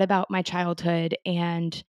I thought about my childhood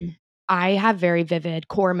and Mm. I have very vivid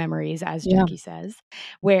core memories, as Yeah. Jackie says,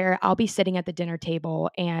 where I'll be sitting at the dinner table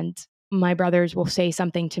and my brothers will say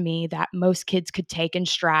something to me that most kids could take in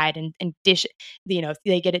stride and dish it, if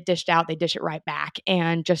they get it dished out, they dish it right back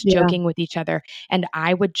and just Yeah. joking with each other. And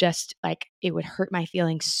I would just like, it would hurt my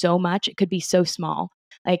feelings so much. It could be so small.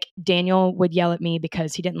 Like Daniel would yell at me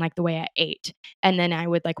because he didn't like the way I ate. And then I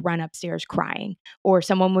would like run upstairs crying. Or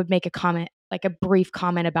someone would make a comment, like a brief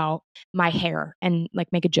comment about my hair and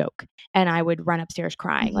like make a joke and I would run upstairs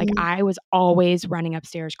crying. Like Mhm. I was always running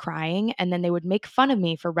upstairs crying and then they would make fun of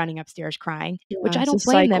me for running upstairs crying, which Yeah, I it's a don't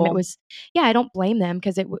blame them. cycle. I don't blame them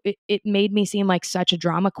because it made me seem like such a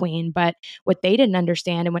drama queen, but what they didn't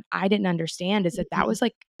understand and what I didn't understand is that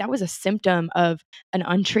Mhm. that was a symptom of an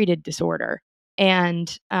untreated disorder.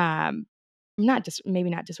 And not just maybe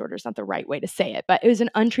not disorder is not the right way to say it, but it was an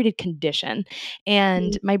untreated condition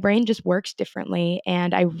and Mm. my brain just works differently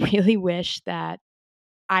and I really wish that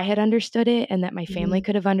I had understood it and that my family Mhm.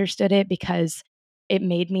 could have understood it because it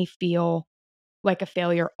made me feel like a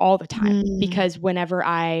failure all the time. Mm. Because whenever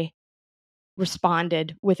I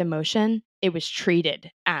responded with emotion, it was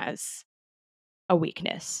treated as a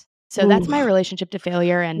weakness. So that's my Oof. relationship to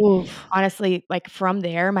failure. And Oof. honestly, like from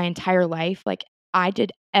there, my entire life, like I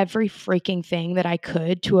did every freaking thing that I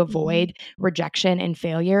could to Mhm. avoid rejection and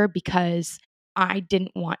failure because I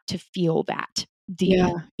didn't want to feel that deep,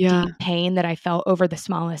 Yeah. Yeah. deep pain that I felt over the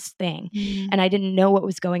smallest thing. Mhm. And I didn't know what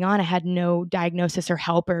was going on. I had no diagnosis or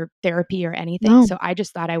help or therapy or anything. No. So I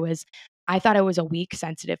thought I was a weak,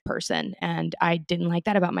 sensitive person. And I didn't like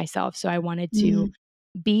that about myself. So I wanted to Mhm.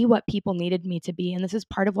 be what people needed me to be. And this is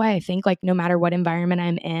part of why I think like no matter what environment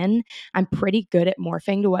I'm in, I'm pretty good at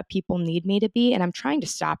morphing to what people need me to be. And I'm trying to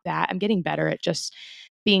stop that. I'm getting better at just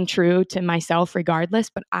being true to myself regardless.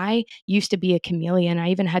 But I used to be a chameleon.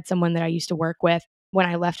 I even had someone that I used to work with when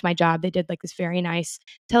I left my job, they did like this very nice,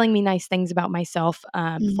 telling me nice things about myself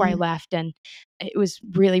before I left. And it was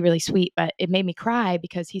really, really sweet, but it made me cry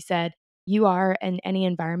because he said, you are in any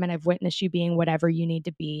environment, I've witnessed you being whatever you need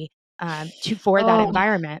to be for that Oh,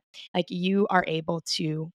 environment. Like you are able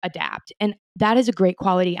to adapt. And that is a great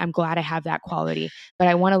quality. I'm glad I have that quality, but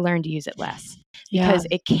I want to learn to use it less yeah. because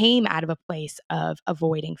it came out of a place of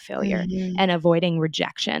avoiding failure Mhm. and avoiding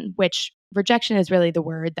rejection, which rejection is really the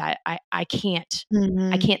word that I can't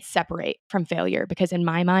I Mhm. can't separate from failure because in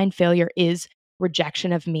my mind, failure is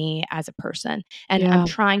rejection of me as a person. And I'm Yeah.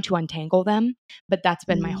 trying to untangle them, but that's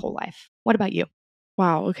been my Mhm. whole life. What about you?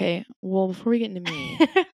 Wow, okay. Well, before we get into me,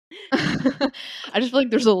 I just feel like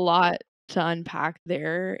there's a lot to unpack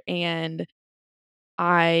there, and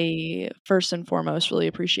I first and foremost really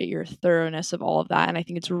appreciate your thoroughness of all of that, and I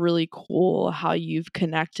think it's really cool how you've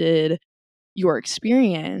connected your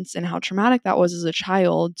experience and how traumatic that was as a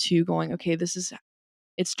child to going, "Okay,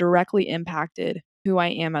 it's directly impacted who I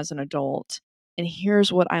am as an adult, and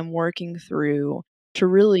here's what I'm working through to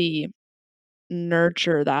really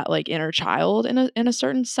nurture that, like, inner child in a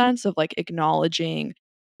certain sense of, like, acknowledging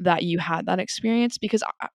that you had that experience because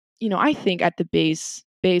I think at the base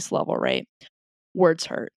level, right, words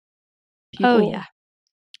hurt. Oh, People yeah.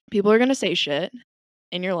 people are gonna say shit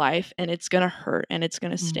in your life, and it's gonna hurt, and it's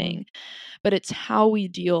gonna Mhm. sting, but it's how we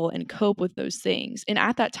deal and cope with those things, and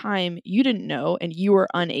at that time, you didn't know, and you were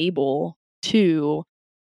unable to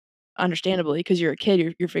understandably, because 'cause you're a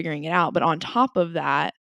kid, you're figuring it out, but on top of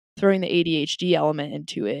that, throwing the ADHD element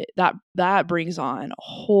into it, that brings on a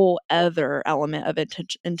whole other element of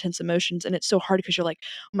intense emotions, and it's so hard because 'cause you're like,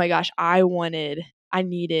 "Oh my gosh, I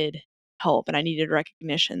needed help, and I needed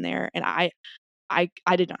recognition there, and I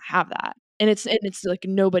did not have that." And it's, like,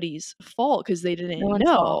 nobody's fault because they No didn't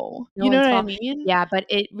one's fault. know. No You know one's what I fault. mean? Yeah, but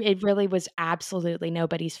it really was absolutely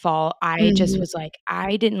nobody's fault. I just Mhm, was like,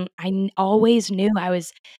 always knew I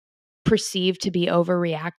was perceived to be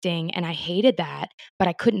overreacting, and I hated that, but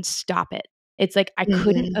I couldn't stop it. It's like I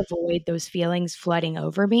couldn't mhm, avoid those feelings flooding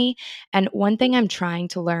over me, and one thing I'm trying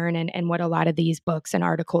to learn and what a lot of these books and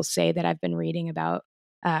articles say that I've been reading about,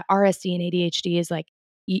 RSD and ADHD is like,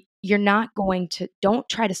 you're not going to don't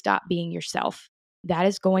try to stop being yourself. That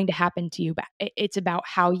is going to happen to you, but it's about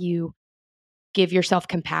how you give yourself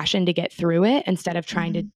compassion to get through it instead of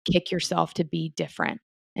trying to mhm. kick yourself to be different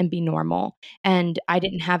and be normal. And I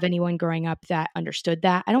didn't have anyone growing up that understood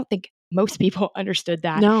that. I don't think most people understood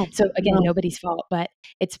that. No, So again, no. nobody's fault, but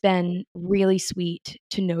it's been really sweet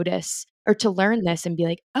to notice or to learn this and be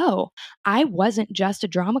like, "Oh, I wasn't just a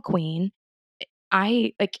drama queen.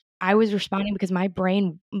 I was responding because my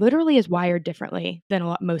brain literally is wired differently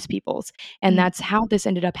than most people's, and Mm, that's how this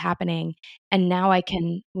ended up happening, and now I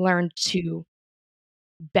can learn to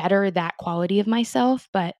better that quality of myself,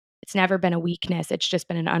 but it's never been a weakness, it's just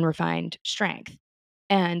been an unrefined strength,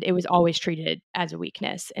 and it was always treated as a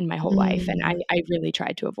weakness in my whole life, and mm. I really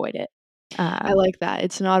tried to avoid it. I Um, like that.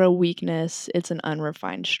 It's not a weakness, it's an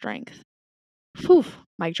unrefined strength. Phew,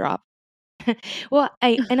 mic drop.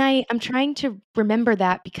 I'm trying to remember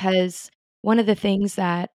that because one of the things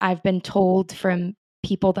that I've been told from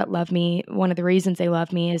people that love me, one of the reasons they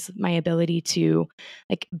love me is my ability to,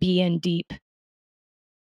 like,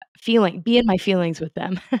 be in my feelings with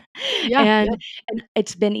them. Yeah, yeah. And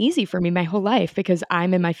it's been easy for me my whole life because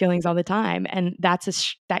I'm in my feelings all the time, and that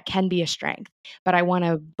can be a strength, but I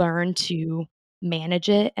wanna learn to manage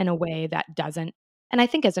it in a way that doesn't and I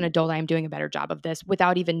think as an adult, I am doing a better job of this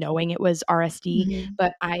without even knowing it was RSD, Mhm,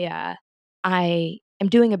 but I am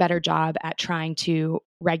doing a better job at trying to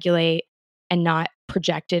regulate and not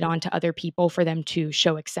project it onto other people for them to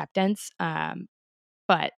show acceptance,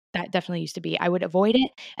 but that definitely used to be I would avoid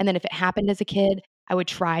it, and then if it happened as a kid, I would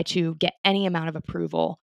try to get any amount of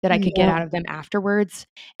approval that I could get yeah, out of them afterwards,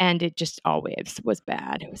 and it just always was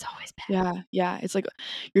bad. It was always bad. yeah, yeah, it's like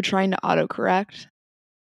you're trying to autocorrect.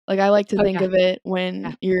 Like, I like to Oh, think yeah, of it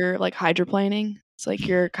yeah. when you're, like, hydroplaning. It's like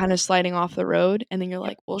you're kinda sliding off the road, and then you're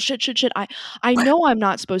Yep. like, "Well, shit, shit, shit, I know I'm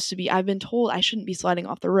not supposed to be I've been told I shouldn't be sliding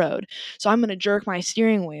off the road, so I'm gonna jerk my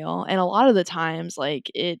steering wheel," and a lot of the times,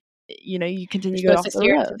 like, you You're continue to go supposed off to the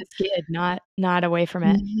steer it to road. the skid, not away from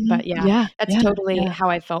it. Mhm. But yeah, Yeah, that's yeah, totally yeah. how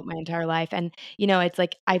I felt my entire life, and, it's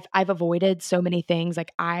like I've avoided so many things,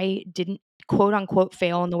 like, I didn't quote unquote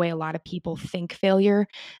 "fail" in the way a lot of people think failure,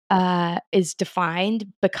 is defined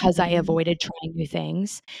because I Mhm, avoided trying new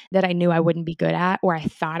things that I knew I wouldn't be good at or I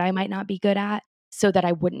thought I might not be good at, so that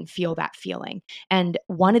I wouldn't feel that feeling, and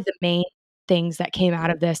one of the main things that came out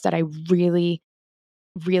of this that I really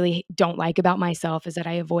really don't like about myself is that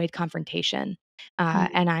I avoid confrontation,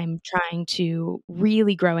 mhm, and I'm trying to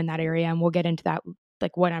really grow in that area, and we'll get into that,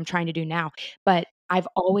 like, what I'm trying to do now, but I've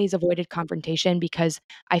always avoided confrontation because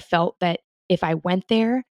I felt that if I went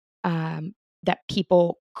there, that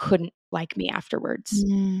people couldn't like me afterwards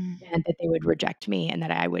Mm, and that they would reject me and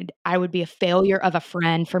that I would be a failure of a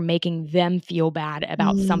friend for making them feel bad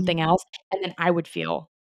about mm, something else, and then I would feel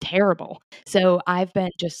terrible. So I've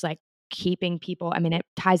been just, like, keeping people I mean, it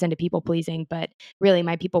ties into people pleasing, but really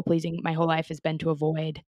my people pleasing my whole life has been to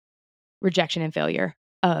avoid rejection and failure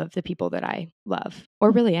of the people that I love,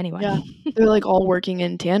 or really anyone. yeah. They're, like, all working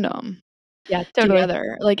in tandem Yeah, totally.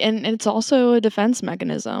 together. Like, and it's also a defense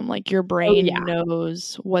mechanism. Like, your Oh, yeah. brain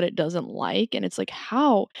knows what it doesn't like, and it's like,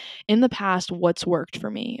 "How in the past, what's worked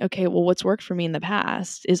for me?" Okay, well, what's worked for me in the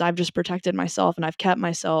past is I've just protected myself, and I've kept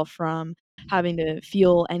myself from having to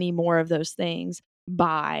feel any more of those things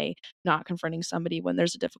by not confronting somebody when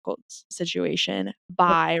there's a difficult situation,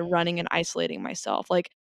 Yep. by running and isolating myself. Like,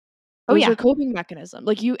 Oh, those yeah. are coping mechanism.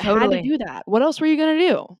 Like, you had to Totally. do that. What else were you gonna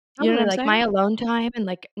do? You know what Totally, I'm like, my saying? alone time and,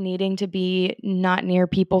 like, needing to be not near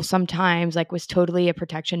people sometimes, like, was totally a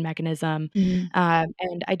protection mechanism, Mhm,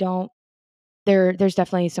 and I don't there's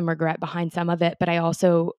definitely some regret behind some of it, but I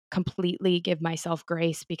also completely give myself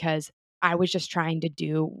grace because I was just trying to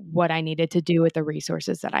do what I needed to do with the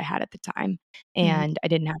resources that I had at the time, mhm. and I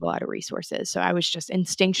didn't have a lot of resources, so I was just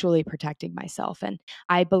instinctually protecting myself, and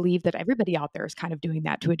I believe that everybody out there is kind of doing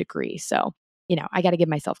that to a degree, so, I gotta give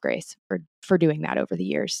myself grace for doing that over the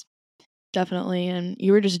years. Definitely, and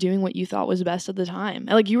you were just doing what you thought was best at the time.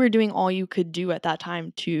 And, like, you were doing all you could do at that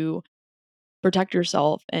time to protect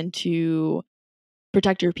yourself and to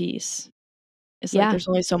protect your peace. It's like Yeah. there's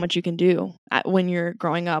only so much you can do when you're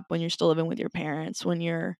growing up, when you're still living with your parents, when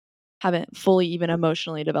you're haven't fully even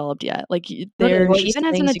emotionally developed yet. Like, Totally, there's well, just even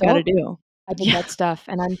as an things you gotta adult, do. I did Yeah. that stuff,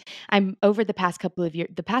 and I'm over the past couple of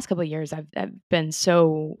years, I've been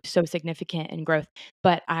so significant in growth,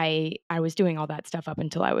 but I was doing all that stuff up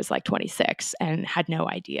until I was, like, 26 and had no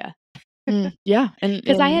idea. Yeah,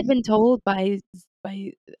 'Cause I had and been told by,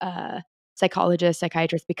 psychologists,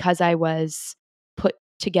 psychiatrists, because I was put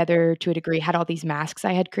together to a degree, had all these masks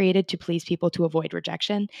I had created to please people to avoid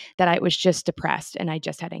rejection, that I was just depressed and I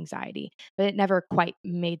just had anxiety, but it never quite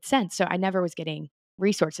made sense, so I never was getting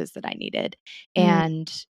resources that I needed, mm,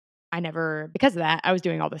 and I never because of that, I was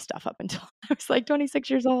doing all this stuff up until I was, like, 26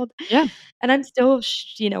 years old, yeah. and I'm still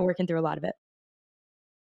working through a lot of it.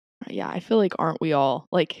 Yeah, I feel like aren't we all?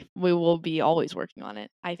 Like, we will be always working on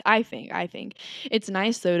it. I think. It's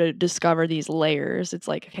nice though to discover these layers. It's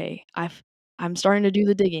like, okay, I'm starting to do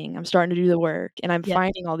the digging, I'm starting to do the work, and I'm Yep.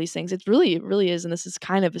 finding all these things. It really is, and this is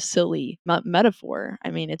kind of a silly metaphor.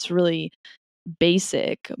 I mean, it's really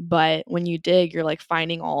basic, but when you dig, you're like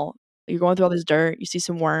finding all you're going through all this dirt, you see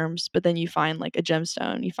some worms, but then you find like a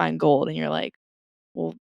gemstone, you find gold, and you're like,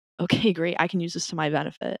 well, okay, great, I can use this to my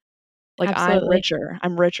benefit. Like, Absolutely.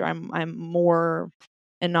 I'm richer, I'm more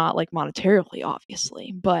and not, like, monetarily,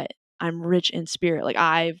 obviously, but I'm rich in spirit, like,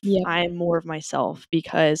 Yep. I'm more of myself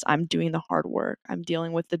because I'm doing the hard work, I'm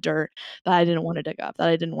dealing with the dirt that I didn't wanna dig up, that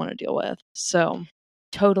I didn't wanna deal with, so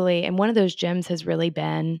Totally, and one of those gems has really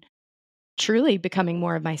been truly becoming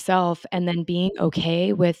more of myself and then being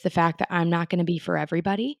okay with the fact that I'm not gonna be for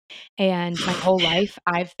everybody, and my whole life,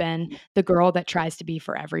 I've been the girl that tries to be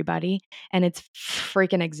for everybody, and it's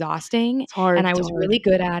freaking exhausting, and I it's was hard. really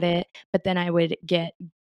good at it, but then I would get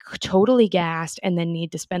totally gassed and then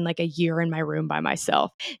need to spend, like, a year in my room by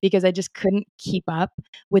myself because I just couldn't keep up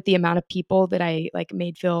with the amount of people that I, like,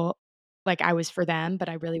 made feel like I was for them, but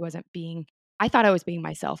I really wasn't being I thought I was being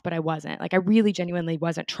myself, but I wasn't. Like, I really genuinely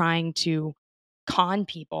wasn't trying to con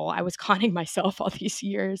people. I was conning myself all these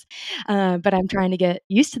years. But I'm trying to get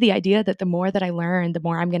used to the idea that the more that I learn, the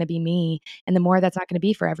more I'm gonna be me, and the more that's not gonna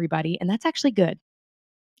be for everybody, and that's actually good.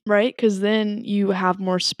 Right? Because then you have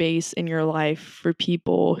more space in your life for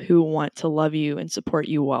people who want to love you and support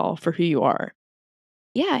you well for who you are.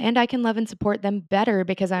 Yeah, and I can love and support them better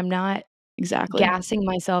because I'm not Exactly. gassing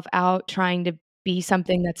myself out trying to be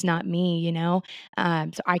something that's not me, so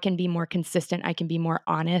I can be more consistent, I can be more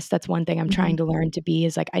honest. That's one thing I'm trying Mhm. to learn to be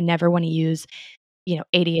is, like, I never wanna use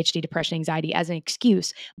ADHD, depression, anxiety as an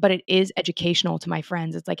excuse, but it is educational to my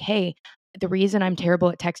friends. It's like, "Hey, the reason I'm terrible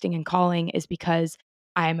at texting and calling is because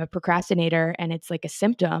I'm a procrastinator and it's like a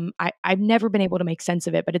symptom." I've never been able to make sense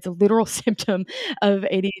of it, but it's a literal symptom of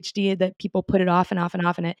ADHD that people put it off and off and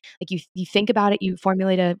off, and you think about it, you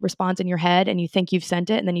formulate a response in your head, and you think you've sent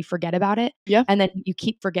it, and then you forget about it, Yeah. and then you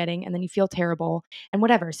keep forgetting, and then you feel terrible and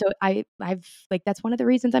whatever. So I've like, that's one of the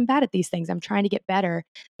reasons I'm bad at these things. I'm trying to get better,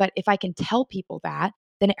 but if I can tell people that,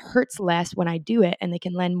 then it hurts less when I do it and they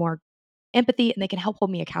can lend more empathy and they can help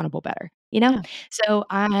hold me accountable better, you know? Yeah. So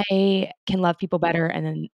I can love people better and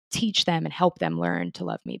then teach them and help them learn to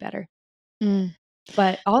love me better. Mm.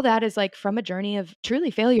 But all that is, like, from a journey of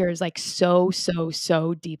truly failure is, like, so, so,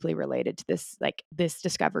 so deeply related to this, like, this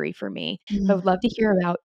discovery for me. So I Mhm. would love to hear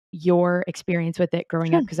about your experience with it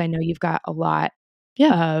growing up Sure. because I know you've got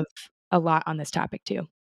Yeah. of a lot on this topic too.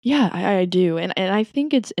 Yeah, I do, and I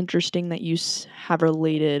think it's interesting that you have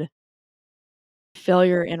related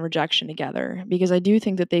failure and rejection together because I do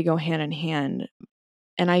think that they go hand in hand,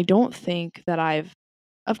 and I don't think that I've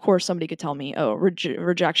of course, somebody could tell me, "Oh,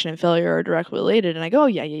 rejection and failure are directly related," and I go, "Oh,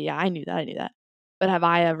 yeah, yeah, yeah, I knew that." But have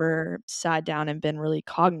I ever sat down and been really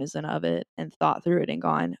cognizant of it and thought through it and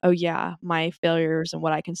gone, "Oh, yeah, my failures and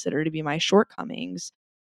what I consider to be my shortcomings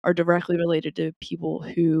are directly related to people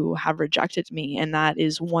who have rejected me," and that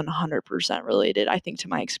is 100% related, I think, to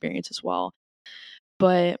my experience as well.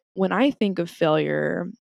 But when I think of failure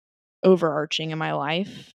overarching in my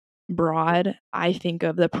life, broad, I think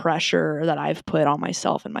of the pressure that I've put on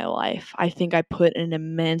myself in my life. I think I put an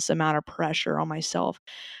immense amount of pressure on myself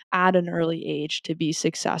at an early age to be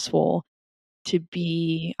successful,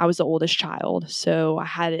 I was the oldest child, so I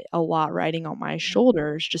had a lot riding on my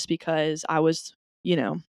shoulders just because I was, you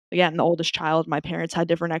know, again, the oldest child. My parents had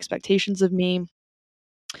different expectations of me.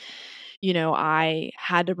 I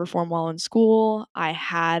had to perform well in school. I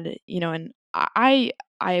had, and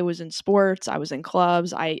I was in sports, I was in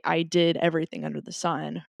clubs, I did everything under the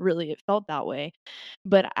sun. Really, it felt that way.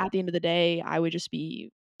 But at the end of the day, I would just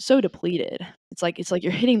be so depleted. It's like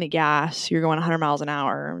you're hitting the gas, you're going 100 miles an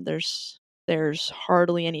hour. There's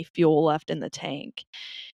hardly any fuel left in the tank.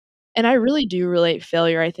 And I really do relate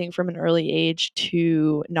failure, I think, from an early age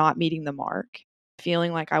to not meeting the mark,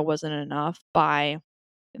 feeling like I wasn't enough by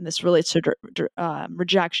and this relates to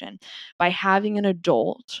rejection, by having an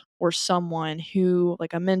adult or someone who,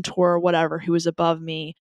 like a mentor or whatever, who was above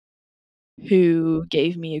me, who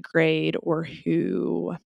gave me a grade or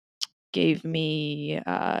who gave me,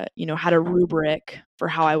 had a rubric for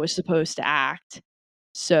how I was supposed to act.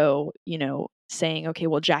 So, saying, okay,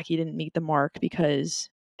 well, Jackie didn't meet the mark because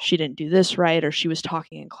she didn't do this right, or she was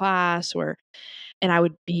talking in class, and I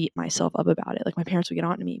would beat myself up about it. Like, my parents would get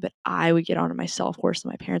on to me, but I would get on to myself worse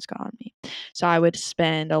than my parents got on me. So I would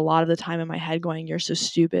spend a lot of the time in my head going, "You're so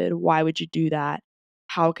stupid. Why would you do that?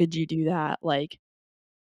 How could you do that?" Like,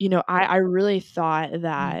 I really thought Mm.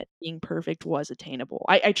 that being perfect was attainable.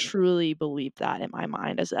 I truly believed that in my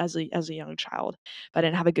mind as a young child. If I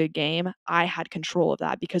didn't have a good game, I had control of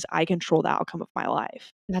that because I control the outcome of my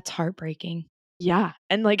life. That's heartbreaking. Yeah,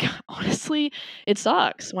 and, like, honestly, it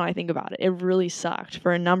sucks when I think about it. It really sucked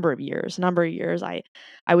for a number of years.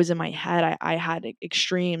 I was in my head. I had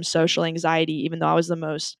extreme social anxiety even though I was the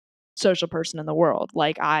most social person in the world.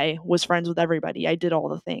 Like, I was friends with everybody. I did all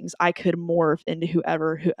the things. I could morph into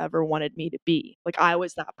whoever wanted me to be. Like, I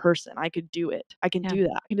was that person. I could do it. I can Yeah. do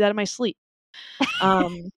that. I can do that in my sleep.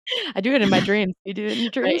 Um I do it in my dreams. You do it in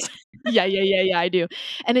your Right. dreams? Yeah, yeah, yeah, yeah, I do.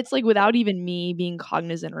 And it's, like, without even me being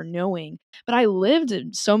cognizant or knowing, but I lived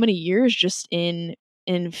so many years just in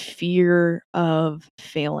fear of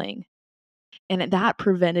failing, and that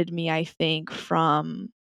prevented me, I think, from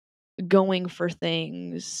going for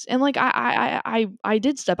things. And, like, I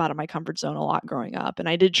did step out of my comfort zone a lot growing up, and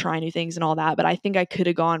I did try new things and all that, but I think I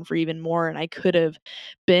coulda gone for even more, and I could have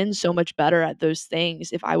been so much better at those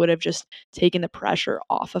things if I would have just taken the pressure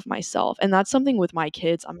off of myself. And that's something with my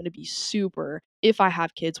kids I'm gonna be super if I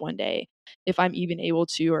have kids one day, if I'm even able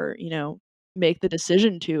to, or, make the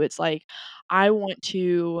decision to, it's like, I want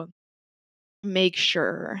to make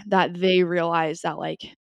sure that they realize that,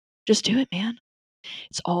 like, "Just do it, man.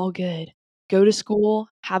 It's all good. Go to school,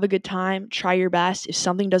 have a good time, try your best. If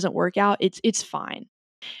something doesn't work out, it's fine."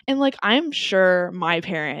 And, like, I'm sure my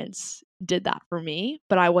parents did that for me,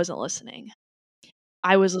 but I wasn't listening.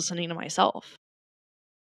 I was listening to myself.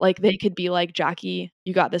 Like, they could be like, "Jackie,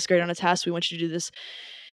 you got this grade on a test. We want you to do this.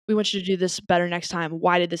 We want you to do this better next time.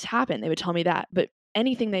 Why did this happen?" They would tell me that. But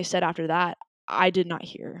anything they said after that, I did not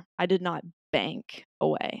hear. I did not bank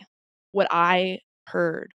away. What I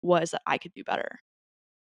heard was that I could do better.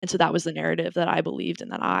 And so that was the narrative that I believed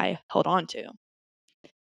and that I held on to.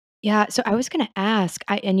 Yeah, so I was gonna ask,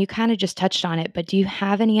 and you kinda just touched on it, but do you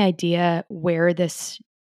have any idea where this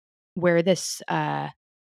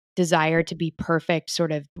desire to be perfect,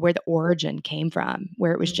 sort of where the origin came from,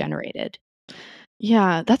 where it was Mm. generated?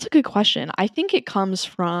 Yeah, that's a good question. I think it comes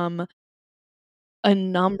from a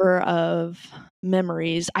number of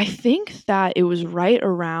memories. I think that it was right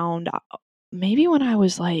around, maybe when I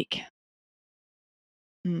was like,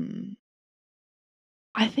 hmm,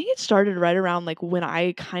 I think it started right around, like, when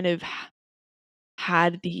I kind of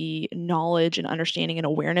had the knowledge and understanding and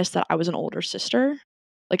awareness that I was an older sister.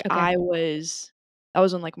 Like, Okay. I was that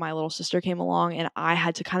was when like my little sister came along, and I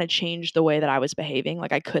had to kind of change the way that I was behaving.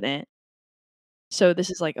 Like I couldn't. So this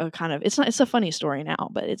is like a kind of, it's a funny story now,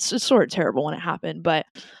 but it's sort of terrible when it happened. But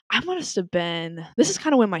I must have been, this is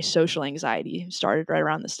kind of when my social anxiety started, right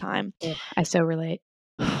around this time. Ugh, I so relate.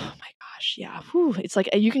 Oh my gosh, yeah. Whew. It's like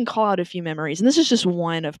you can call out a few memories, and this is just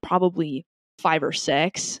one of probably 5 or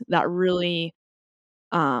 6 that really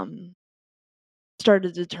um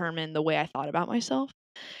started to determine the way I thought about myself.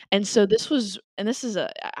 And so this is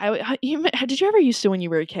a did you ever used to, when you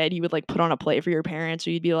were a kid, you would like put on a play for your parents,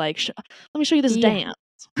 or you'd be like, let me show you this Yeah, dance.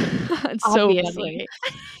 It's so funny. obviously.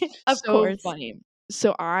 Of So course. funny.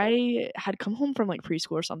 So I had come home from like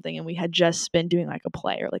preschool or something, and we had just been doing like a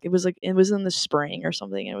play, or like it was in the spring or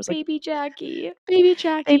something. And it was like Baby Jackie. baby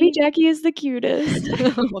Baby Jackie. Jackie is the cutest.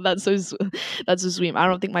 Well, that's so sweet. I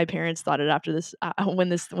don't think my parents thought it after this, when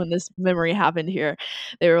this memory happened here.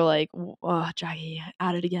 They were like, "Oh, Jackie,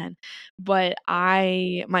 at it again." But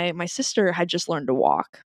my sister had just learned to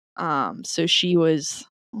walk. So she was,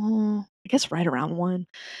 I guess right around 1.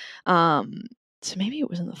 Um, so maybe it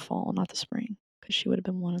was in the fall, not the spring, because she would have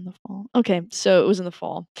been 1 in the fall. Okay, so it was in the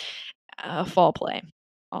fall, fall play.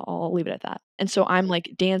 I'll leave it at that. And so I'm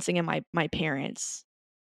like dancing in my parents'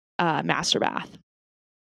 master bath.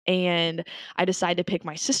 And I decide to pick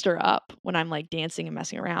my sister up when I'm like dancing and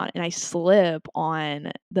messing around, and I slip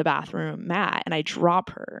on the bathroom mat and I drop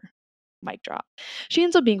her. Mic drop. She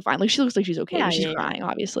ends up being fine. Like she looks like she's okay, Yeah, but she's yeah, yeah. crying,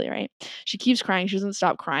 obviously, right? She keeps crying. She doesn't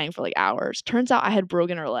stop crying for like hours. Turns out I had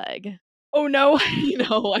broken her leg. Oh, no.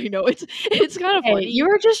 I know. It's kind of Hey, you funny.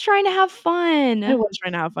 were just trying to have I fun. was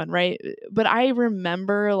trying to have fun, right? But I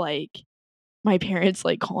remember like my parents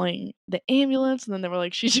like calling the ambulance, and then they were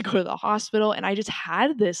like, she should go to the hospital. And I just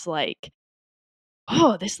had this like,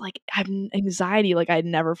 oh, this like anxiety like I'd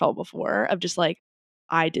never felt before, of just like,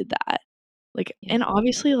 I did that. Like, Yeah, and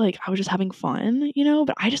obviously like I was just having fun,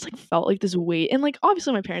 but I just like felt like this weight. And like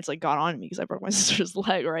obviously my parents like got on me because I broke my sister's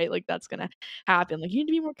leg, right? Like that's gonna happen. Like you need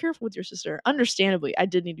to be more careful with your sister. Understandably, I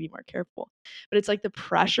did need to be more careful. But it's like the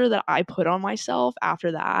pressure that I put on myself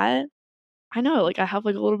after that. I know, like I have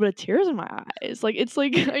like a little bit of tears in my eyes. Like it's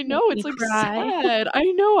like I know making it's you like cry. sad. I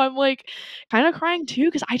know I'm like kind of crying too,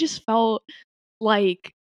 because I just felt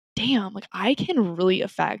like, damn, like I can really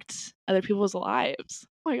affect other people's lives.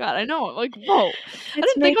 Oh my god, I know. I'm like, whoa. I It's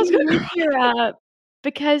didn't think I was making me gonna tear cry. up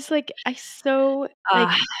because, like, I so,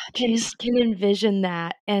 Ah, like, can jeez. can envision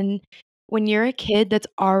that, and when you're a kid that's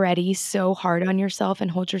already so hard on yourself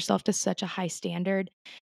and holds yourself to such a high standard,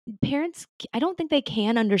 parents I don't think they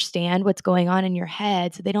can understand what's going on in your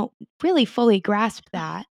head, so they don't really fully grasp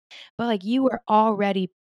that, but, like, you were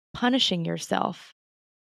already punishing yourself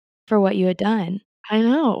for what you had done. I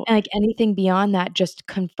know. And, like, anything beyond that just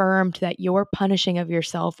confirmed that your punishing of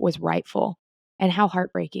yourself was rightful, and how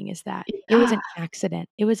heartbreaking is that? It was Yeah, an accident,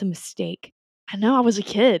 it was a mistake. I know, I was a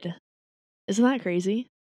kid. Isn't that crazy?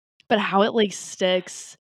 But how it like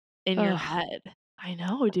sticks in your Ugh, head. I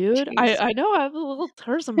know, dude. I jeez. I know I have a little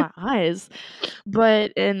tears in my eyes.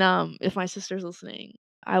 But and if my sister's listening,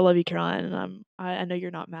 I love you, Caroline, and I know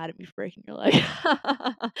you're not mad at me for breaking your leg.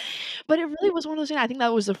 But it really was one of those things. I think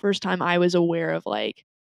that was the first time I was aware of like,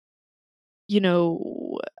 you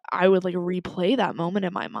know, I would like replay that moment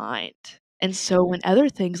in my mind. And so when other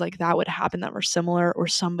things like that would happen that were similar, or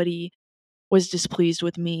somebody was displeased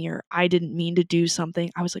with me, or I didn't mean to do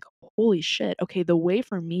something, I was like, holy shit. Okay, the way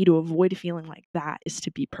for me to avoid feeling like that is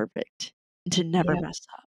to be perfect and to never Yep, mess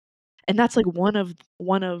up. And that's like one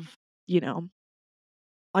of, you know,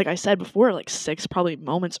 like I said before, like 6 probably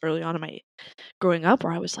moments early on in my growing up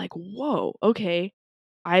where I was like, "Whoa, okay,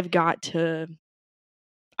 I've got to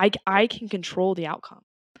I can control the outcome."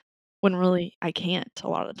 When really I can't a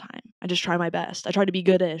lot of the time. I just try my best. I try to be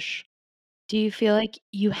goodish. do you feel like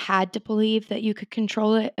you had to believe that you could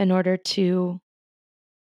control it in order to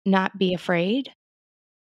not be afraid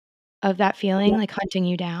of that feeling, Yeah, like, hunting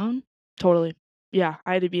you down? totally. Yeah,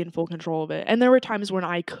 I had to be in full control of it. And there were times when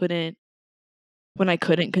I couldn't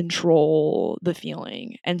control the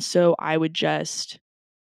feeling. And so I like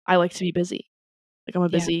to be busy. Like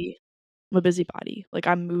Yeah, I'm a busybody. Like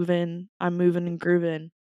I'm moving and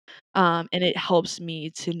grooving. And it helps me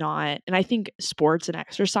to not, and I think sports and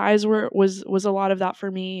exercise was a lot of that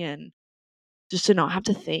for me, and just to not have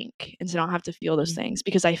to think and to not have to feel those mm, things,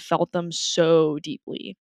 because I felt them so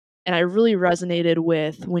deeply. And I really resonated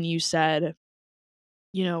with when you said,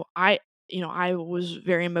 you know, I I was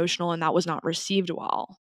very emotional and that was not received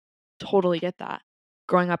well. Totally get that.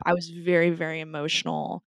 Growing up, I was very, very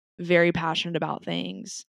emotional, very passionate about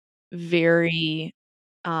things, very,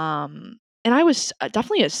 and I was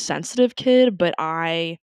definitely a sensitive kid, but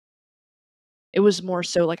It was more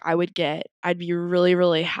so like I'd be really,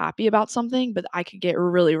 really happy about something, but I could get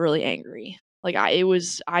really, really angry. Like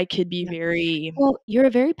I could be Yeah. very Well, you're a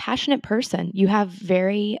very passionate person. You have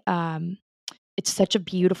very, it's such a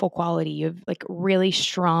beautiful quality. You have, like, really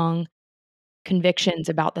strong convictions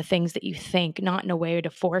about the things that you think, not in a way to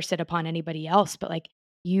force it upon anybody else, but, like,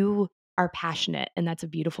 you are passionate, and that's a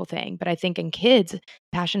beautiful thing. But I think in kids,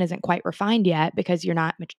 passion isn't quite refined yet because you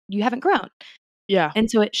haven't grown. yeah, And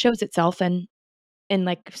so it shows itself in,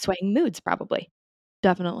 like, swaying moods probably.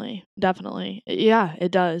 definitely. Definitely. Yeah,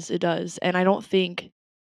 it does. It does. And I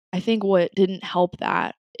think what didn't help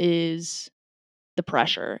that is the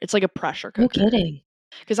pressure. It's like a pressure No cooker kidding.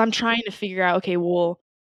 because I'm trying to figure out, okay, well,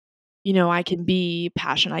 I can be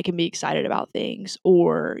passionate, I can be excited about things,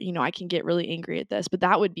 or, I can get really angry at this. But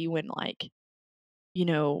that would be when, like,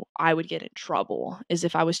 I would get in trouble, is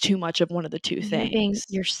if I was too much of one of the two You were being things.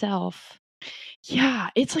 yourself. Yeah,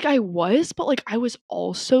 it's like I was, but, like, I was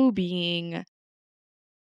also being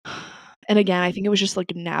and again, I think it was just,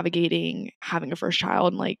 like, navigating having a first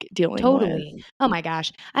child and, like, dealing with Totally. Oh my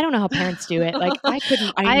gosh. I don't know how parents do it. Like, I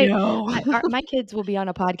couldn't I know. my kids will be on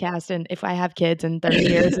a podcast, and if I have kids in 30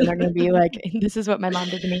 years, and they're gonna be like, "This is what my mom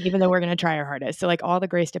did to me," even though we're gonna try our hardest. So, like, all the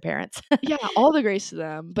grace to parents. Yeah, all the grace to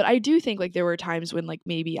them, but I do think, like, there were times when, like,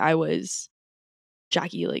 maybe I was,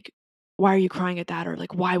 "Jackie, like, why are you crying at that?" Or,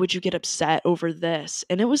 like, "Why would you get upset over this?"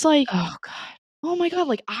 And it was like, Oh god. "Oh my god,"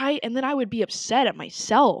 like, and then I would be upset at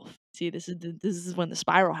myself. See, this is when the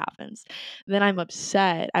spiral happens. Then I'm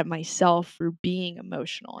upset at myself for being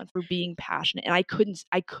emotional and for being passionate, and I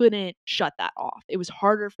couldn't shut that off. It was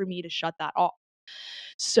harder for me to shut that off.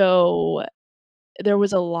 So, there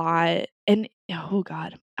was a lot and oh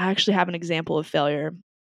god, I actually have an example of failure.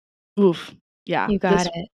 Oof. Yeah, You got this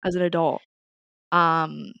it. as an adult.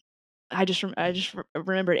 Um, I just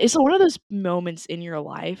remembered it's one of those moments in your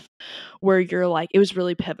life where you're like it was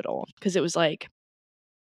really pivotal because it was like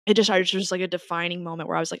it was just like a defining moment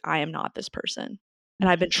where I was like, "I am not this person." And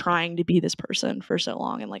I've been Mhm. trying to be this person for so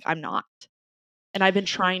long, and, like, I'm not. And I've been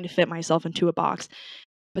trying to fit myself into a box,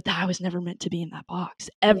 but that I was never meant to be in that box,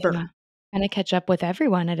 Yeah. ever. And I catch up with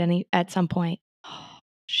everyone at some point.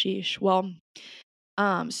 Sheesh. Well,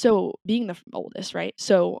 so being the oldest, right?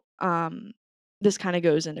 So, this kinda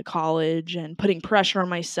goes into college and putting pressure on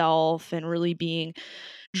myself and really being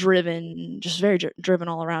driven, just very driven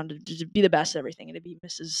all around to be the best at everything and to be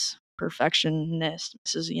Mrs. Perfectionist,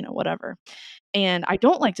 Mrs. Whatever. And I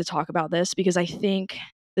don't like to talk about this because I think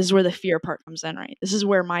this is where the fear part comes in, right? This is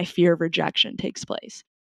where my fear of rejection takes place.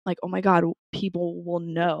 Like, oh my God, people will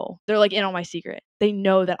know. They're like in on my secret. They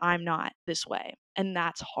know that I'm not this way. And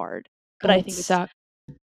that's hard. But God, I it think it's, sucks.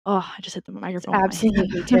 oh, I just hit the It's microphone with my absolutely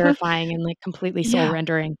hand. terrifying and, like, completely Yeah,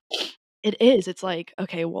 soul-rendering. it is. It's like,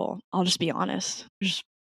 okay, well, I'll just be honest. There's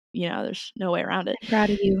no way around it. I'm proud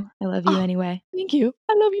of you. I love you Oh, anyway. thank you.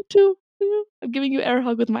 I love you too. I'm giving you air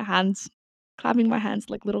hug with my hands, clapping my hands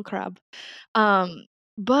like little crab.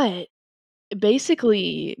 But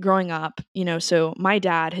basically growing up, so my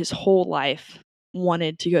dad his whole life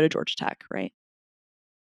wanted to go to Georgia Tech, right?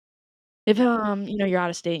 If you're out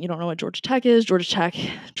of state and you don't know what Georgia Tech is, Georgia Tech,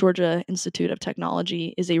 Georgia Institute of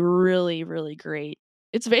Technology is a really, really great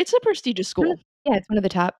it's a prestigious One of school Yeah, it's one of the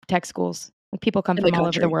top tech schools. Like, people come in the from all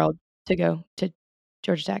over the country. world to go to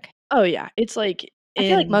Georgia Tech. Oh yeah, it's like I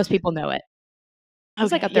feel like in most people know it.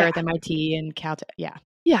 It's, like, okay, up there yeah. with MIT and Caltech. Yeah,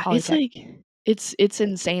 Yeah, it's Polytech. like it's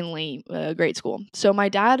insanely, great school. So my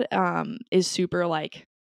dad, is super, like,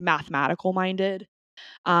 mathematical minded,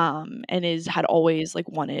 and had always, like,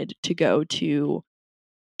 wanted to go to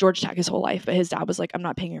Georgia Tech his whole life, but his dad was like, "I'm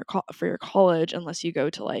not paying for your college unless you go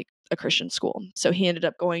to, like, a Christian school." So he ended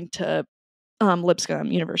up going to,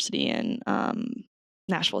 Lipscomb University in,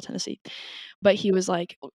 Nashville, Tennessee. But he was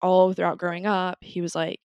like all throughout growing up, he was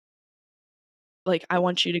like, "I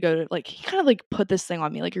want you to go to" like, he kind of, like, put this thing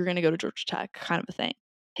on me, like, "You're gonna go to Georgia Tech," kind of a thing.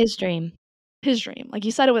 His dream. His dream. Like,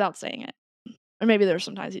 he said it without saying it. Or maybe there were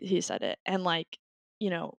sometimes he said it, and, like, you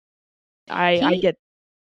know, I He get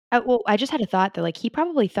well, I just had a thought that, like, he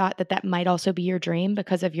probably thought that that might also be your dream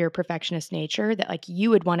because of your perfectionist nature, that, like, you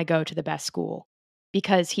would wanna go to the best school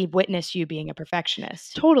because he witnessed you being a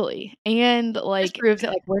perfectionist. totally, and, Just like, proves that,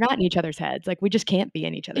 like, we're not in each other's heads, like, we just can't be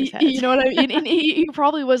in each other's you heads. know what I mean? And he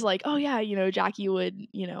probably was like, "Oh, yeah, Jackie would,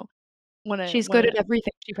 She's good wanna" at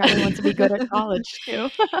everything, she probably wants to be good at college too.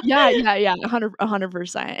 Yeah, yeah, yeah,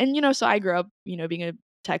 100%. And, so I grew up, being a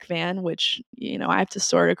Tech fan, which, I have to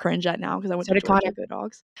sorta cringe at now because I went So to did Georgia, Connor. go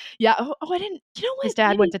Dogs. Yeah, I didn't you know His what?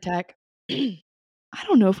 dad went Maybe to tech. I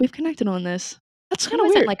don't know if we've connected on this. That's He kinda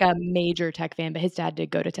wasn't, weird. like, a major tech fan, but his dad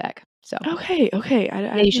did go to tech. So Okay. I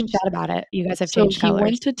yeah, you should didn't. chat about it. You guys have So changed he colors.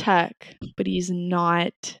 went to tech, but he's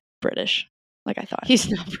not British, like I thought. He's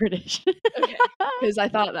not British. Okay, because I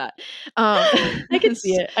thought that. Um, I could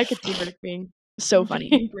see it. I could see Rick being so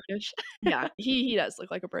funny. British. Yeah, he does look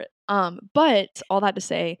like a Brit. But all that to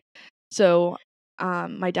say, so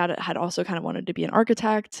my dad had also kind of wanted to be an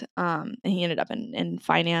architect, and he ended up in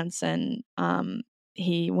finance, and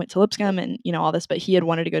he went to Lipscomb and all this, but he had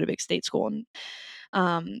wanted to go to big state school,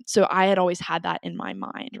 and so I had always had that in my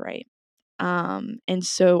mind, right? And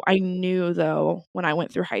so I knew though when I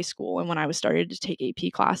went through high school and when I was started to take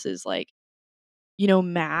AP classes, like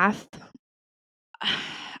math.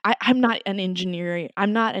 I'm not an engineer.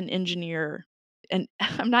 I'm not an engineer, and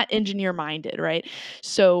I'm not engineer minded, right?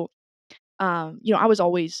 So, I was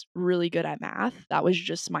always really good at math. That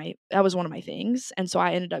was one of my things, and so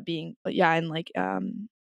I ended up being, yeah, in like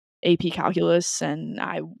AP calculus, and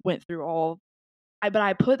I went through but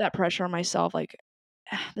I put that pressure on myself, like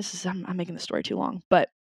I'm making the story too long, but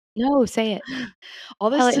No, say it.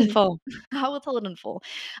 all Tell this it in to full. I will tell it in full.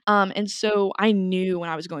 And so I knew when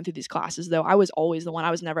I was going through these classes, though, I was always the one.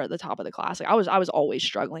 I was never at the top of the class. Like I was always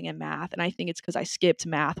struggling in math, and I think it's because I skipped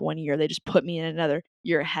math one year. They just put me in another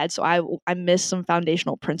year ahead, so I missed some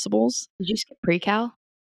foundational principles. Did you skip pre-cal?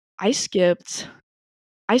 I skipped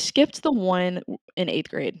the one in 8th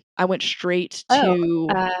grade. I went straight Oh,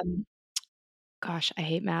 to. gosh, I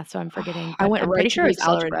hate math, so I'm forgetting, I but went I'm right pretty to sure the it was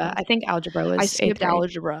accelerated algebra. math. I think algebra I was 8th skipped grade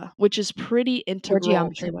algebra, which is pretty or integral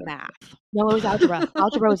geometry, to whatever. math. No, it was algebra.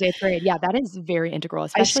 Algebra was 8th grade. Yeah, that is very integral, I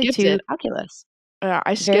especially skipped to it. calculus. I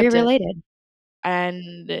Very skipped it. related.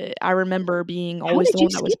 And I remember being How always did the you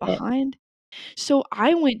one that was skip it? behind. So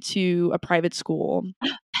I went to a private school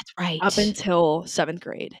That's up right. until 7th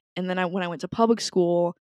grade. And then when I went to public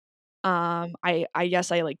school, I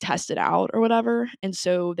guess I like tested out or whatever. And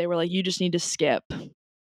so they were like, you just need to skip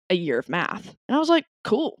a year of math. And I was like,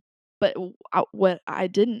 cool. But what I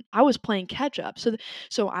didn't, I was playing catch up.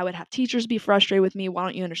 So I would have teachers be frustrated with me. Why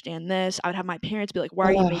don't you understand this? I would have my parents be like, why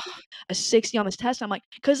are you Ugh. making a 60 on this test? I'm like,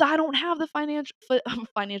 because I don't have the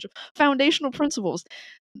financial foundational principles.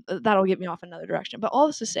 That'll get me off another direction. But all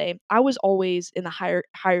this to say, I was always in the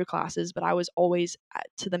higher classes, but I was always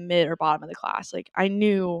to the mid or bottom of the class. Like I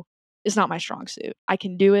knew it's not my strong suit. I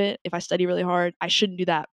can do it if I study really hard. I shouldn't do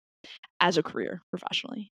that as a career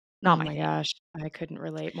professionally. Oh Not my my thing. gosh, I couldn't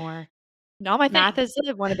relate more. Not my thing. Math is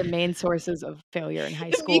one of the main sources of failure in high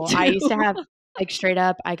Me school. I too. used to have like straight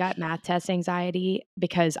up, I got math test anxiety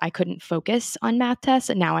because I couldn't focus on math tests.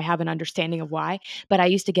 And now I have an understanding of why. But I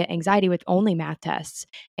used to get anxiety with only math tests.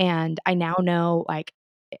 And I now know like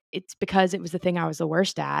it's because it was the thing I was the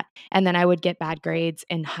worst at. And then I would get bad grades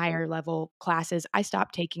in higher level classes. I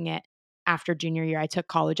stopped taking it after junior year. I took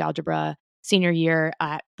college algebra senior year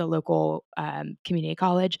at the local community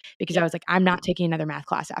college because I Yeah. was like, I'm not taking another math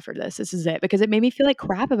class after this. This is it because it made me feel like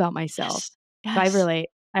crap about myself. Yes. So I Yes. relate.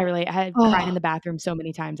 I relate. I had cried in Oh. the bathroom so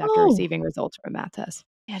many times after Oh. receiving results from a math test.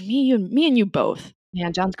 Man, me and you both.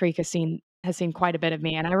 Man, Johns Creek has seen quite a bit of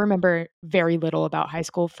me, and I remember very little about high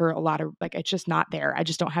school for a lot of like, it's just not there. I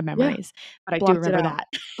just don't have Yeah. memories, but I do Blocked it remember out. that.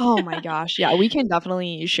 Oh my gosh. Yeah, we can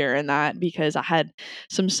definitely share in that because I had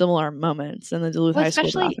some similar moments in the Duluth Well, High School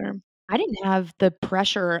especially bathroom. I didn't have the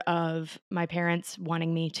pressure of my parents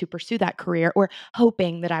wanting me to pursue that career or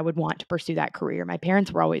hoping that I would want to pursue that career. My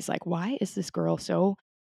parents were always like, "Why is this girl so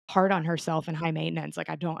hard on herself and high maintenance? Like,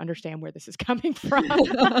 I don't understand where this is coming from."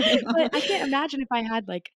 But I can't imagine if I had,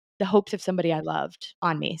 like, the hopes of somebody I loved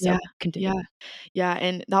on me. Yeah. So continue. Yeah. Yeah,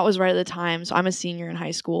 and that was right at the time. So I'm a senior in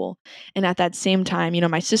high school, and at that same time,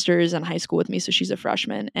 my sister is in high school with me, so she's a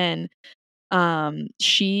freshman, and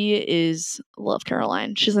she is love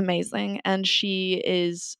Caroline. She's amazing, and she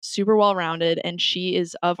is super well-rounded, and she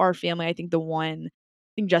is of our family, I think the one,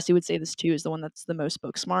 I think Jesse would say this too, is the one that's the most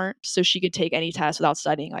book smart. So she could take any test without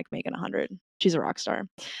studying, like making 100. She's a rock star.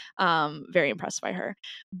 Very impressed by her.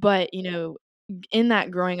 But, in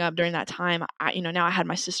that growing up during that time, now I had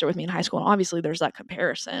my sister with me in high school, and obviously there's that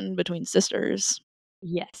comparison between sisters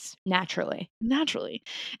Yes, naturally. naturally.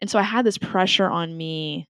 And so I had this pressure on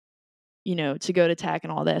me, to go to tech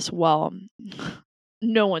and all this. Well,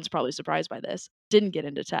 no one's probably surprised by this. Didn't get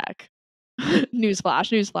into tech.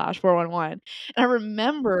 Newsflash, 411. And I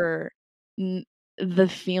remember n- the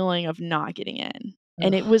feeling of not getting in.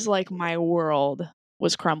 And it Ugh. was like my world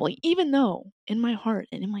was crumbling, even though in my heart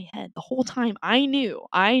and in my head, the whole time I knew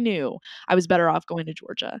I was better off going to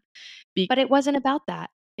Georgia. Be- But it wasn't about that.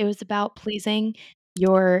 It was about pleasing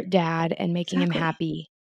your dad and making him exactly. happy,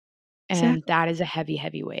 and Exactly. that is a heavy,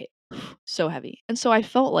 heavy weight. So heavy. And so I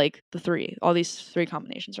felt like all these three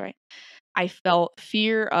combinations, right? I felt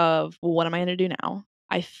fear of, well, what am I going to do now?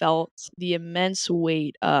 I felt the immense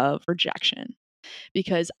weight of rejection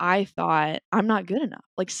because I thought I'm not good enough.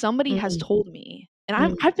 Like somebody has Mm, told me, and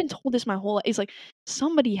mm. I've been told this my whole life. It's like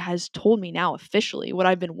somebody has told me now officially what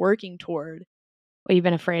I've been working toward, What you've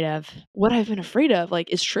been afraid of. what I've been afraid of,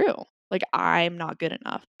 like is true. Like I'm not good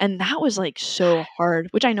enough. And that was like so hard,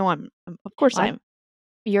 which I know I'm of course Well, I'm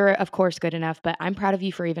you're, of course, good enough, but I'm proud of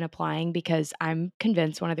you for even applying because I'm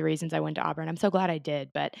convinced one of the reasons I went to Auburn, I'm so glad I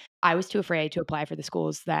did, but I was too afraid to apply for the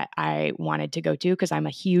schools that I wanted to go to because I'm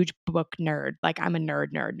a huge book nerd. Like I'm a nerd,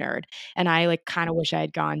 nerd, nerd. And I like kind of wish I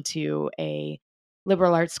had gone to a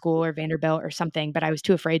liberal arts school or Vanderbilt or something, but I was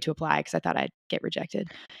too afraid to apply because I thought I'd get rejected.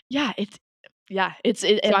 yeah, it's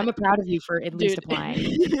it So and I'm proud of you for at least dude, applying.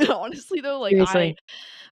 honestly though, like Seriously.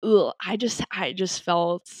 I just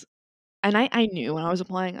felt and I knew when I was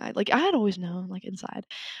applying, I had always known, like, inside,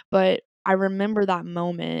 but I remember that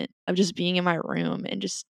moment of just being in my room and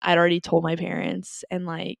just I'd already told my parents and,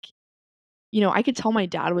 like, I could tell my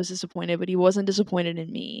dad was disappointed, but he wasn't disappointed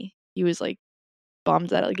in me. He was, like, bummed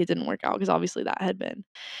that, like, it didn't work out because obviously that had been,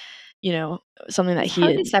 you know, something that It's he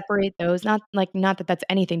hard had. to separate those, not that that's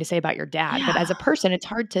anything to say about your dad, but Yeah, as a person, it's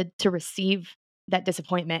hard to receive that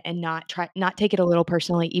disappointment and not take it a little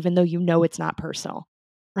personally, even though you know it's not personal.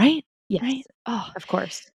 right? Right? Yes, Oh, of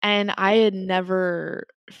course. and I had never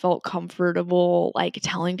felt comfortable, like,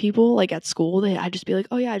 telling people, like, at school that I'd just be like,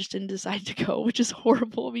 "Oh, yeah, I just didn't decide to go," which is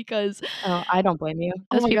horrible because Oh, I don't blame you.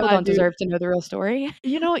 oh Those my people god, don't dude. deserve to know the real story.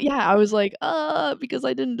 Yeah, I was like, because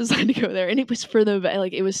I didn't decide to go there." And it was for the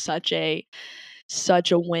like, it was such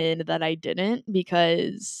a win that I didn't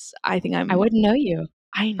because I wouldn't know you,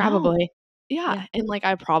 I know. probably. Yeah, Yeah. and, like,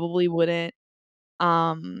 I probably wouldn't,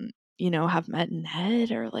 um, have met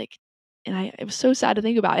Ned or, like and it was so sad to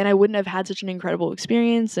think about, and I wouldn't have had such an incredible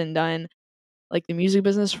experience and done like, the music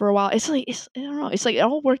business for a while. It's like I don't know, it's like it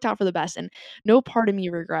all worked out for the best, and no part of me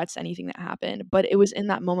regrets anything that happened, but it was in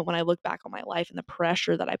that moment when I look back on my life and the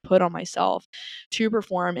pressure that I put on myself to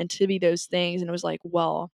perform and to be those things, and it was like,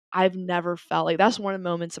 well, I've never felt like that's one of the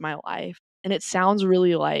moments in my life, and it sounds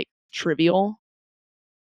really, like, trivial,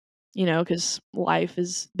 because life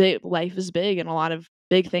is big and a lot of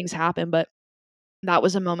big things happen, but that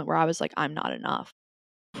was a moment where I was like, "I'm not enough."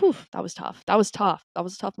 Whew, that was tough. That was tough. That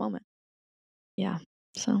was a tough moment. Yeah,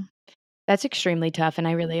 so That's extremely tough, and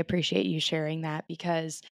I really appreciate you sharing that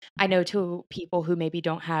because I know to people who maybe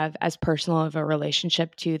don't have as personal of a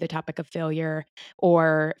relationship to the topic of failure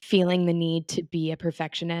or feeling the need to be a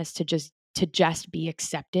perfectionist to just be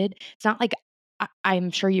accepted. It's not like I'm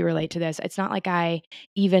sure you relate to this. It's not like I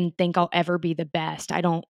even think I'll ever be the best. I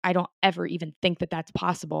don't ever even think that that's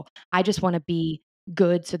possible. I just want to be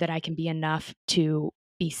good so that I can be enough to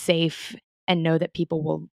be safe and know that people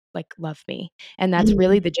will like love me. And that's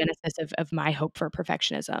really mm, the genesis of my hope for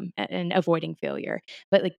perfectionism and avoiding failure.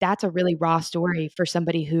 But, like, that's a really raw story for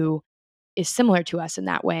somebody who is similar to us in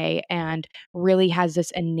that way and really has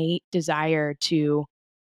this innate desire to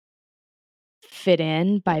fit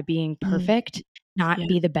in by being mm, perfect, not yeah.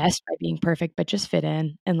 be the best by being perfect, but just fit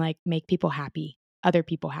in and, like, make people happy, other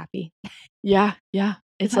people happy. Yeah, yeah.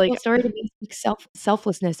 Because It's that like whole story to me speaks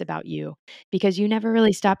selflessness about you, because you never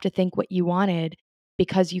really stopped to think what you wanted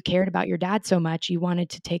because you cared about your dad so much, you wanted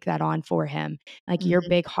to take that on for him. Like, your mhm,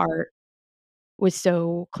 big heart was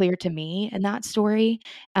so clear to me in that story,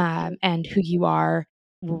 mm, and who you are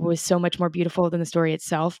was so much more beautiful than the story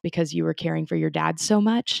itself because you were caring for your dad so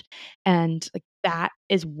much, and, like, that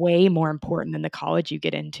is way more important than the college you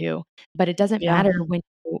get into, but it doesn't yeah. matter when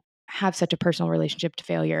you have such a personal relationship to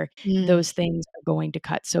failure, Mm. those things are going to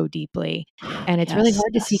cut so deeply, and it's really Yes,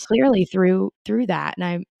 hard to see yes. clearly through that,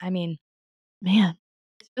 and I mean, Man,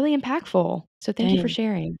 it's really impactful, so thank you for dang.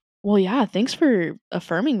 sharing. Well, yeah, thanks for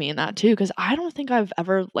affirming me in that too, because I don't think I've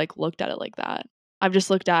ever, like, looked at it like that. I've just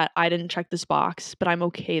looked at, "I didn't check this box, but I'm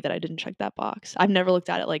okay that I didn't check that box." I've never looked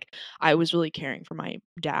at it like I was really caring for my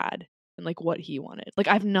dad and, like, what he wanted. Like,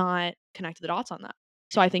 I've not connected the dots on that.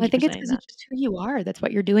 So I thank I you for think it's saying because that. it's just who you are, that's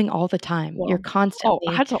what you're doing all the time. You're Well, oh,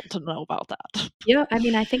 I constantly. had to know about that. Yeah, I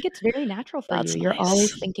mean, I think it's very natural for you. That's You're always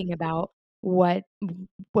nice. thinking about what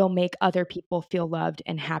will make other people feel loved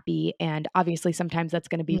and happy, and obviously sometimes that's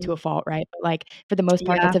gonna be to a Mm. fault, right? But, like, for the most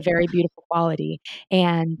part, Yeah. that's a very beautiful quality,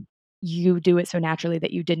 and you do it so naturally that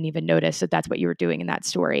you didn't even notice that that's what you were doing in that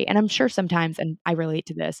story, and I'm sure sometimes, and I relate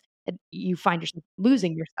to this, that you find yourself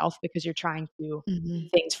losing yourself because you're trying to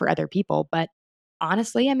Mhm. do things for other people, but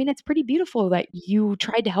honestly, I mean, it's pretty beautiful that you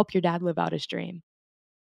tried to help your dad live out his dream.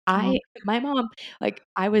 Oh, My mom, like,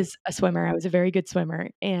 I was a swimmer, I was a very good swimmer,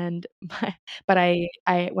 and but I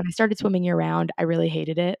when I started swimming year round, I really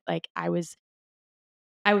hated it, like, I was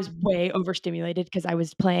I was way overstimulated because I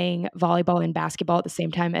was playing volleyball and basketball at the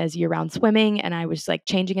same time as year-round swimming, and I was, like,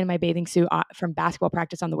 changing in my bathing suit, from basketball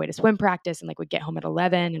practice on the way to swim practice and, like, would get home at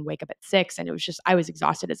 11 and wake up at 6, and it was just I was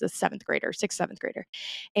exhausted as a 7th grader, 6th, 7th grader,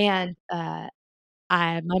 and,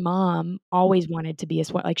 my mom always wanted to be a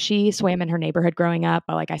like, she swam in her neighborhood growing up,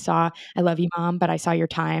 but, like, "I love you, mom, but I saw your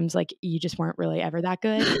times, like, you just weren't really ever that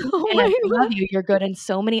good, Oh and my I love you, you're good in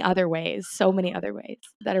so many other ways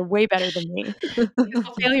that are way better than me." This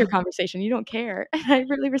whole failure conversation, you don't care, and I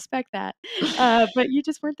really respect that, but you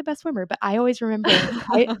just weren't the best swimmer, but I always remember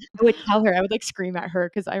I would tell her, I would, like, scream at her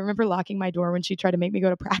because I remember locking my door when she tried to make me go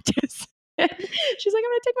to practice. And she's like, "I'm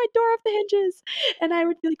gonna take my door off the hinges." And I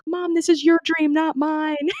would be like, "Mom, this is your dream, not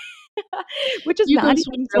mine." Which is You go not even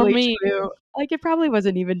swim for really me. true. Like, it probably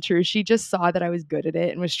wasn't even true. She just saw that I was good at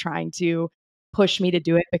it and was trying to push me to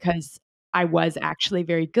do it because I was actually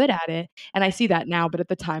very good at it, and I see that now, but at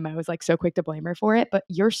the time, I was, like, so quick to blame her for it. But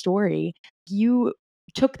your story, you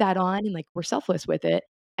took that on and, like, were selfless with it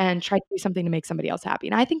and tried to do something to make somebody else happy,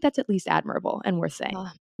 and I think that's at least admirable and worth saying.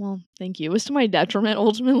 Well, thank you. It was to my detriment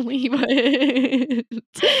ultimately, but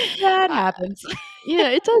That uh, happens. yeah,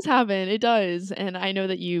 it does happen. It does, and I know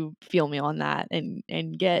that you feel me on that, and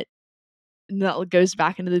get that goes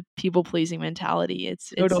back into the people pleasing mentality.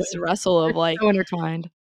 It's Totally. this wrestle of It's like so intertwined.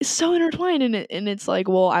 it's so intertwined, and it's like,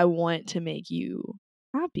 well, I want to make you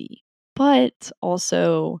happy, but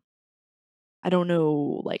also I don't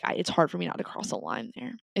know, like it's hard for me not to cross a line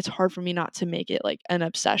there. It's hard for me not to make it like an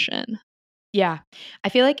obsession. Yeah. I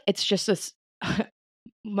feel like it's just this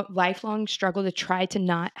lifelong struggle to try to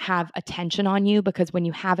not have attention on you because when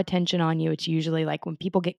you have attention on you, it's usually like when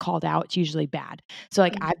people get called out, it's usually bad. So,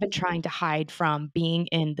 like, I've been Mhm. trying to hide from being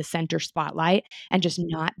in the center spotlight and just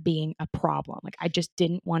not being a problem. Like, I just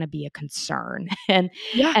didn't want to be a concern.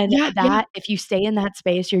 Yeah, And yeah, yeah. that if you stay in that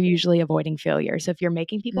space, you're usually avoiding failure. So if you're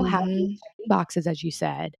making people happy, Mhm. checking boxes, as you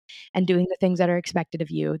said, and doing the things that are expected of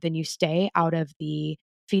you, then you stay out of the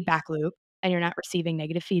feedback loop and you're not receiving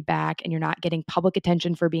negative feedback and you're not getting public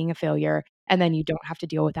attention for being a failure, and then you don't have to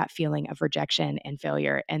deal with that feeling of rejection and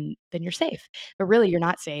failure, and then you're safe. But really, you're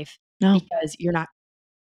not safe No. because you're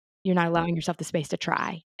not allowing yourself the space to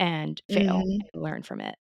try and fail Mhm. and learn from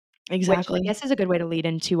it, which I Exactly. guess is a good way to lead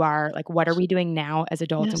into our, like, what are we doing now as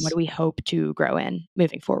adults, and what Yes, do we hope to grow in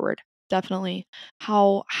moving forward? definitely.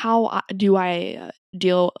 Do I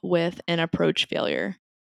deal with and approach failure?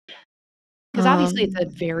 Because obviously it's a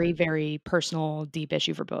Um, very, very personal, deep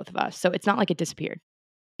issue for both of us, so it's not like it disappeared.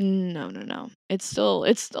 no, no, no. It's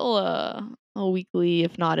still a weekly,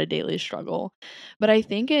 if not a daily struggle. But I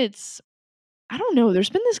think I don't know, there's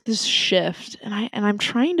been this shift, and I'm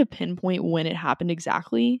trying to pinpoint when it happened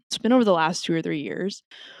exactly. It's been over the last 2 or 3 years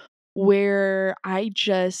where I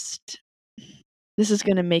just this is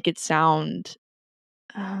gonna make it sound,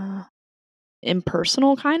 uh,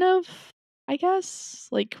 impersonal kind of, I guess,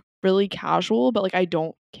 like, really casual, but, like, I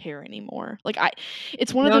don't care anymore. Like,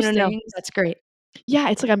 it's one of No, those no, no, things. that's great. Yeah,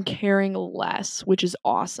 it's like I'm caring less, which is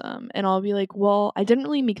awesome, and I'll be like, "Well, I didn't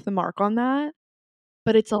really make the mark on that,"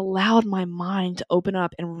 but it's allowed my mind to open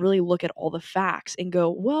up and really look at all the facts and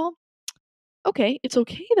go, "Well, okay, it's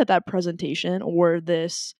okay that that presentation or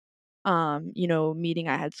this, meeting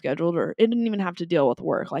I had scheduled, or it didn't even have to deal with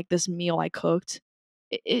work, like this meal I cooked,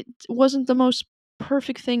 it wasn't the most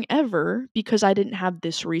perfect thing ever because I didn't have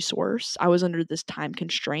this resource. I was under this time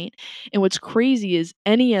constraint. And what's crazy is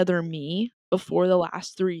any other me before the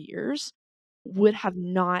last 3 years would have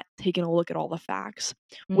not taken a look at all the facts,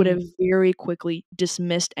 would Mm, have very quickly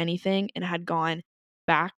dismissed anything and had gone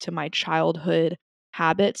back to my childhood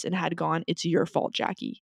habits and had gone, "It's your fault,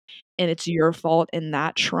 Jackie, and it's your fault, and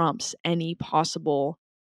that trumps any possible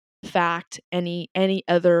fact, any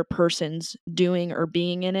other person's doing or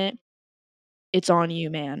being in it. It's on you,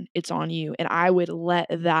 man. It's on you." And I would let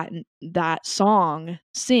that song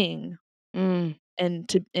sing, mm. and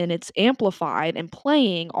it's amplified and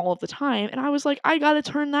playing all of the time, and I was like, "I gotta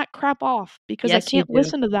turn that crap off because I Yes, you can't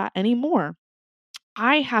do. listen to that anymore."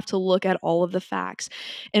 I have to look at all of the facts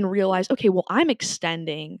and realize, "Okay, well, I'm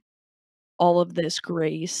extending all of this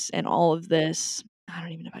grace and all of this." I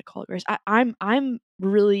don't even know if I call it grace. I'm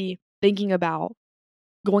really thinking about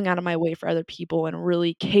going out of my way for other people and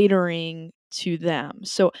really catering to them.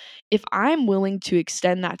 So, if I'm willing to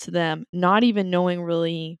extend that to them, not even knowing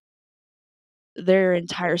really their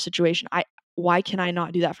entire situation, I why can I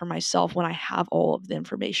not do that for myself when I have all of the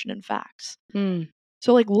information and facts? Mm,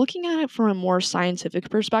 So, like, looking at it from a more scientific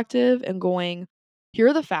perspective and going, "Here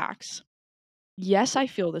are the facts. Yes, I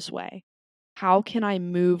feel this way. How can I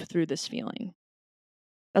move through this feeling?"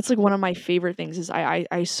 That's, like, one of my favorite things is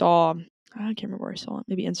I saw I can't remember where I saw it,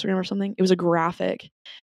 maybe Instagram or something. It was a graphic,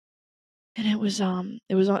 and it was on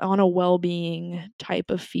a well-being type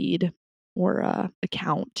of feed or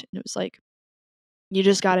account, and it was like, you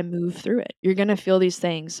just got to move through it. You're going to feel these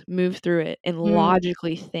things, move through it, and Mm.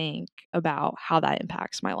 logically think about how that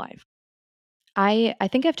impacts my life. I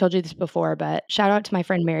think I've told you this before, but shout out to my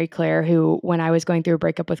friend Mary Claire, who, when I was going through a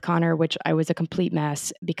breakup with Connor, which I was a complete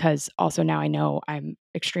mess because also now I know I'm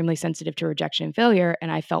extremely sensitive to rejection and failure, and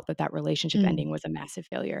I felt that that relationship Mm. ending was a massive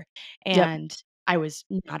failure, Yep. and I was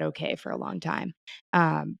not okay for a long time.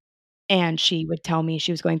 Um, and she would tell me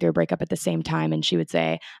she was going through a breakup at the same time, and she would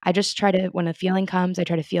say, "I just try to, when a feeling comes, I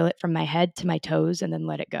try to feel it from my head to my toes and then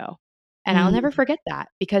let it go." And I'll never Mm. forget that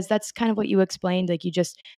because that's kind of what you explained. Like you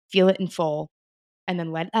just feel it in full and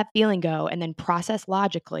then let that feeling go and then process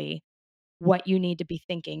logically what you need to be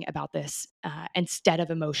thinking about this instead of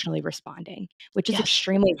emotionally responding, which is Yes.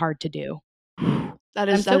 extremely hard to do. I'm That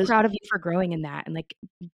so is proud of you for growing in that and like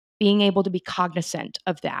being able to be cognizant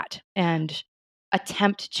of that and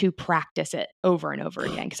attempt to practice it over and over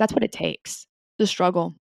again because that's what it takes. the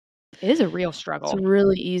struggle. It is a real It's struggle,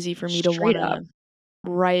 really easy for me to straight up. wanna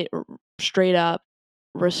write straight up,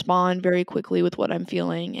 respond very quickly with what I'm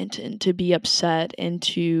feeling, and to be upset, and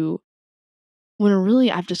to when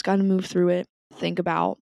really I've just gotta move through it, think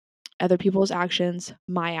about other people's actions,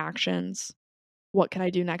 my actions. What can I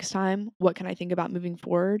do next time? What can I think about moving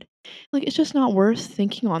forward? Like, it's just not worth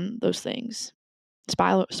thinking on those things.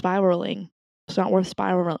 Spiraling. It's not worth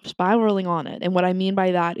spiraling on it. And what I mean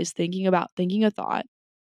by that is thinking a thought,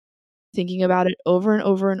 thinking about it over and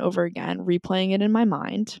over and over again, replaying it in my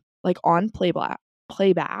mind, like on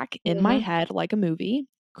playback in my Mhm. head like a movie,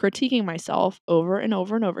 critiquing myself over and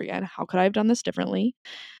over and over again. How could I have done this differently?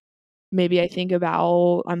 Maybe I think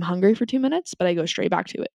about I'm hungry for 2 minutes, but I go straight back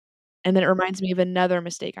to it. And then it reminds me of another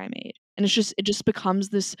mistake I made. And it just becomes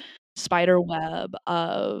this spider web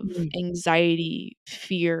of Mm. anxiety,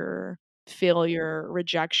 fear, failure,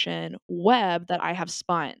 rejection web that I have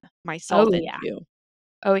spun myself Oh, yeah. into.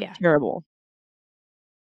 Oh, yeah. Terrible.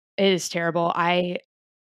 It is terrible.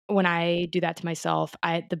 When I do that to myself,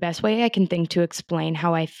 I the best way I can think to explain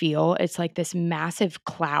how I feel, it's like this massive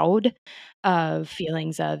cloud of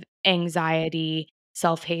feelings of anxiety,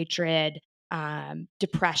 self-hatred,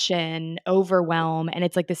 depression, overwhelm, and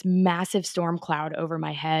it's like this massive storm cloud over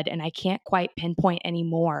my head, and I can't quite pinpoint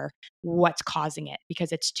anymore what's causing it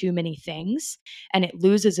because it's too many things, and it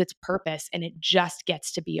loses its purpose, and it just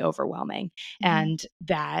gets to be overwhelming, Mhm. and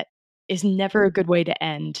that is never a good way to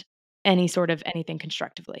end any sort of anything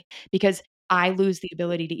constructively because I lose the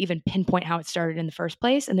ability to even pinpoint how it started in the first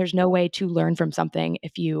place. And there's no way to learn from something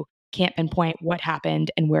if you can't pinpoint what happened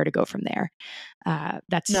and where to go from there.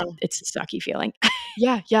 No. It's a sucky feeling.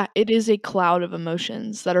 Yeah, yeah, it is a cloud of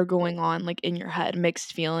emotions that are going on, like, in your head,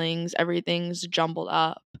 mixed feelings, everything's jumbled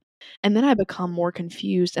up. And then I become more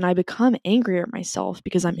confused, and I become angrier at myself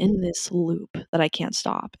because I'm Mhm. in this loop that I can't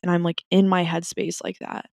stop, and I'm, like, in my headspace like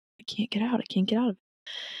that. I can't get out of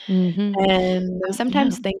Mhm. it. And I yeah.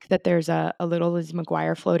 sometimes think that there's a little Lizzie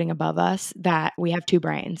McGuire floating above us, that we have 2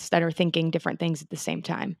 brains that are thinking different things at the same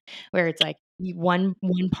time, where it's like one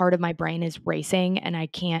part of my brain is racing and I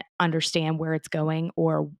can't understand where it's going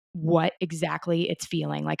or what exactly it's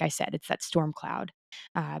feeling. Like I said, it's that storm cloud,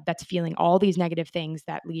 that's feeling all these negative things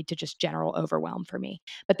that lead to just general overwhelm for me.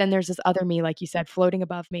 But then there's this other me, like you said, floating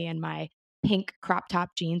above me in my pink crop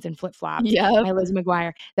top jeans and flip-flops, Yep. my Lizzie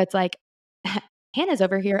McGuire, that's like Hannah's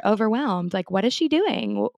over here overwhelmed. Like, what is she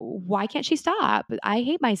doing? Why can't she stop? I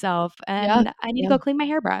hate myself Yeah. and I need to Yeah. go clean my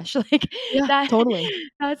hairbrush. Like Yeah, that totally.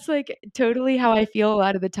 that's like totally how I feel a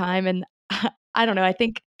lot of the time. And I don't know. I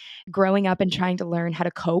think growing up and trying to learn how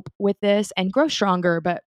to cope with this and grow stronger,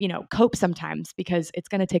 but cope sometimes because it's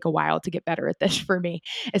going to take a while to get better at this for me,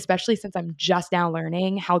 especially since I'm just now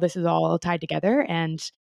learning how this is all tied together. And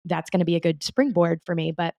that's going to be a good springboard for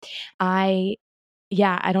me. But I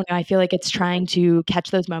yeah, I don't know, I feel like it's trying to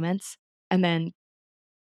catch those moments and then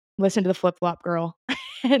listen to the flip-flop girl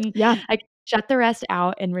and, Yeah. like, shut the rest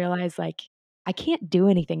out and realize, like, I can't do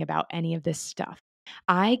anything about any of this stuff.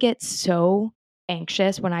 I get so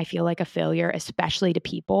anxious when I feel like a failure, especially to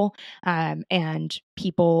people, and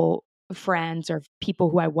people friends or people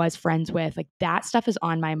who I was friends with, like, that stuff is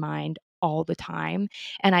on my mind all the time,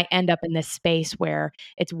 and I end up in this space where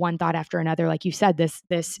it's one thought after another, like you said, this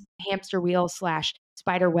hamster wheel/spider slash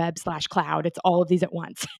spider web slash cloud, it's all of these at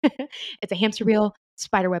once. It's a hamster wheel,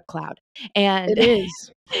 spiderweb cloud. And It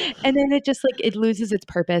is. and then it just, like, it loses its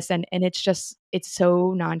purpose and it's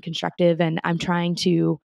so non-constructive, and I'm trying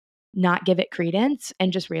to not give it credence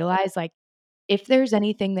and just realize, like, if there's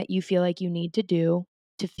anything that you feel like you need to do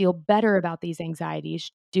to feel better about these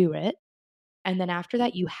anxieties, do it. And then after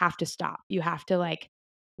that, you have to stop. You have to like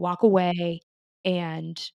walk away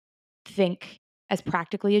and think as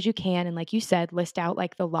practically as you can. And like you said, list out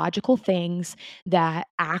like the logical things that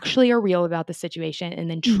actually are real about the situation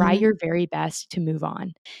and then try Mhm. your very best to move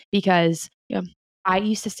on. Because Yeah. I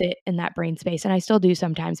used to sit in that brain space and I still do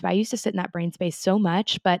sometimes, but I used to sit in that brain space so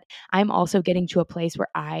much. But I'm also getting to a place where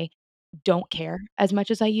I don't care as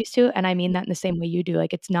much as I used to. And I mean that in the same way you do.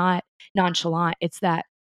 Like it's not nonchalant. It's that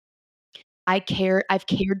I've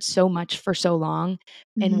cared so much for so long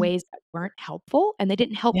in Mhm. ways that weren't helpful, and they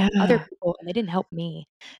didn't help other Yeah. people, and they didn't help me.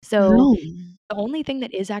 So, No. the only thing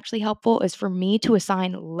that is actually helpful is for me to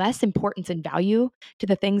assign less importance and value to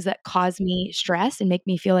the things that cause me stress and make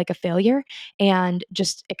me feel like a failure, and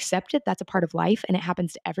just accept it, that's a part of life, and it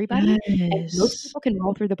happens to everybody, and most Yes. people can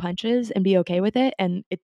roll through the punches and be okay with it, and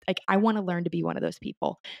like, I wanna learn to be one of those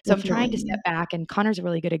people. So I'm trying to step Definitely. back, and Connor's a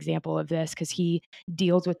really good example of this because he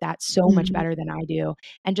deals with that so much Mhm. better than I do,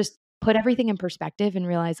 and just put everything in perspective and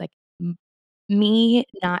realize, like, m me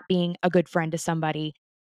not being a good friend to somebody,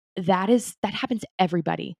 that happens to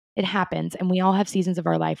everybody. It happens, and we all have seasons of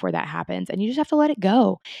our life where that happens, and you just have to let it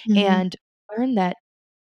go Mhm. and learn that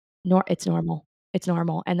it's normal. It's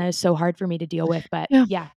normal, and that is so hard for me to deal with, but Yeah.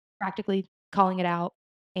 yeah, practically calling it out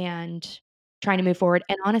and trying to move forward,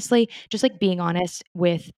 and honestly, just, like, being honest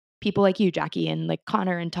with people like you, Jackie, and, like,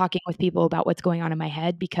 Connor, and talking with people about what's going on in my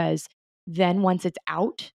head because then once it's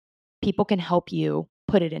out, people can help you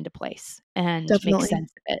put it into place and make Definitely.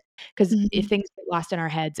 sense of it. Because if Mhm. things get lost in our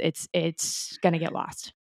heads, it's gonna get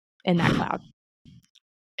lost in that cloud.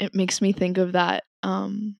 It makes me think of that,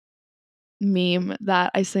 meme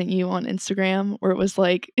that I sent you on Instagram where it was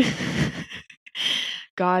like,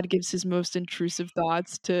 God gives his most intrusive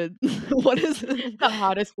thoughts to what is it? The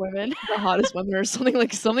hottest women. The hottest women or something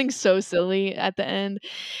like something so silly at the end.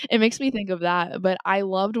 It makes me think of that, but I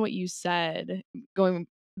loved what you said, going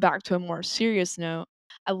back to a more serious note,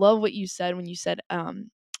 I love what you said when you said,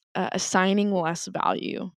 assigning less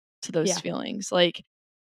value to those Yeah, feelings, like,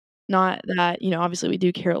 not that, obviously we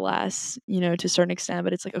do care less, to a certain extent,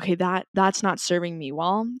 but it's like, okay, that's not serving me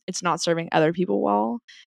well, it's not serving other people well,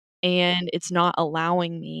 and it's not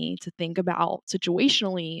allowing me to think about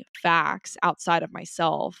situationally facts outside of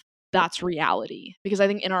myself. yep, That's reality. Because I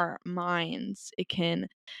think in our minds, it can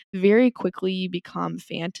very quickly become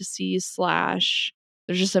fantasy slash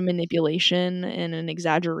there's just a manipulation and an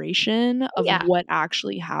exaggeration oh of yeah. what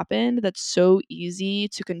actually happened that's so easy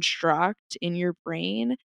to construct in your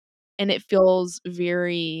brain, and it feels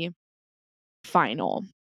very final.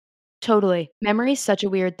 Totally. Memory is such a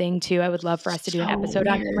weird thing too. I would love for us to do an So episode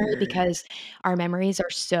on memory weird. because our memories are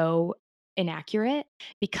so inaccurate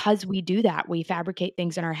because we do that. We fabricate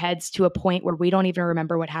things in our heads to a point where we don't even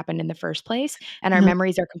remember what happened in the first place, and our No.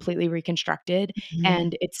 memories are completely reconstructed, Mhm.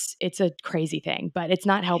 and it's a crazy thing, but it's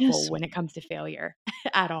not helpful Yes. when it comes to failure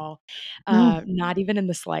at all, No. not even in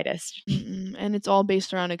the slightest. Mm-mm, and it's all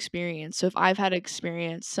based around experience. So if I've had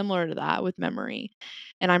experience similar to that with memory,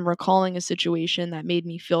 and I'm recalling a situation that made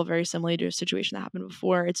me feel very similar to a situation that happened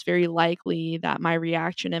before, it's very likely that my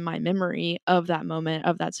reaction and my memory of that moment,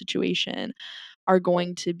 of that situation, are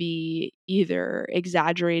going to be either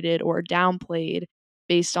exaggerated or downplayed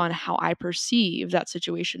based on how I perceive that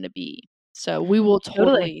situation to be. So we will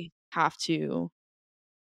Totally. totally have to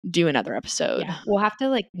do another episode. Yeah, we'll have to,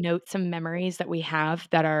 like, note some memories that we have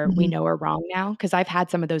that we Mhm. know are wrong now. Because 'cause I've had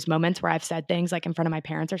some of those moments where I've said things, like, in front of my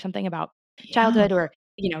parents or something about Yeah. childhood or,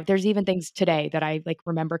 there's even things today that I, like,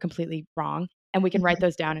 remember completely wrong, and we can write Mhm.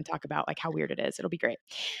 those down and talk about, like, how weird it is. It'll be great.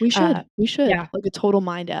 We Uh, should, we should, yeah. like a total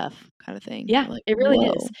mind F kinda thing. Yeah, We're like, it really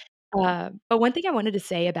is. "Whoa." But one thing I wanted to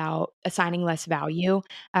say about assigning less value,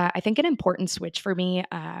 I think an important switch for me,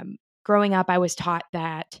 growing up, I was taught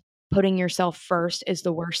that putting yourself first is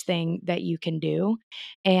the worst thing that you can do.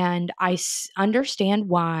 And understand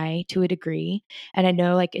why to a degree. And I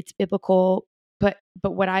know like it's biblical, but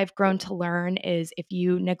what I've grown to learn is if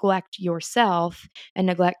you neglect yourself and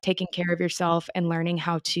neglect taking care of yourself and learning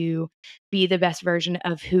how to be the best version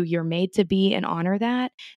of who you're made to be and honor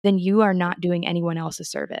that, then you are not doing anyone else a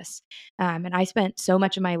service. And I spent so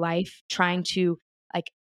much of my life trying to,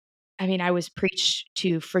 like, I mean, I was preached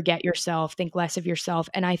to forget yourself, think less of yourself.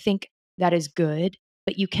 And I think that is good,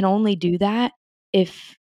 but you can only do that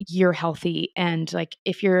if you're healthy. And like,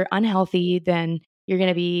 if you're unhealthy, then you're going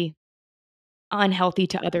to be unhealthy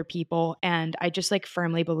to other people. And I just like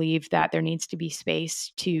firmly believe that there needs to be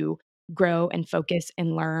space to grow and focus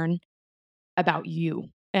and learn about you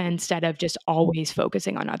instead of just always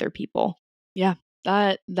focusing on other people. Yeah,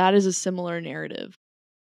 that is a similar narrative.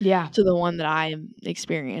 Yeah. to the one that I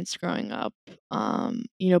experienced growing up.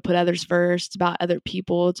 Put others first. It's about other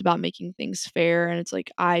people. It's about making things fair. And it's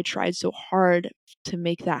like I tried so hard to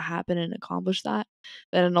make that happen and accomplish that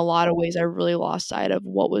in a lot of ways I really lost sight of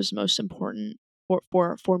what was most important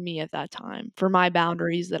for me at that time, for my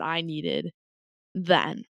boundaries that I needed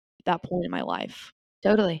then, at that point in my life.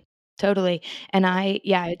 Totally, totally. And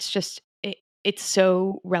it's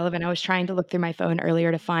so relevant. I was trying to look through my phone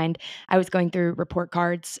earlier to find I was going through report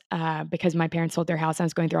cards, because my parents sold their house, I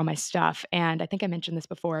was going through all my stuff, and I think I mentioned this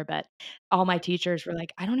before, but all my teachers were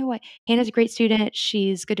like, "I don't know what Hannah's a great student,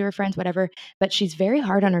 she's good to her friends, whatever, but she's very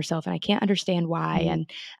hard on herself, and I can't understand why." Mm,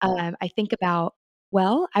 And, I think about,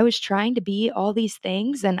 well, I was trying to be all these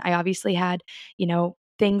things, and I obviously had,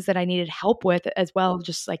 things that I needed help with as well,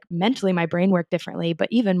 just like mentally my brain worked differently. But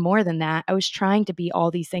even more than that, I was trying to be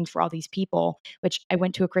all these things for all these people, which I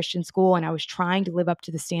went to a Christian school and I was trying to live up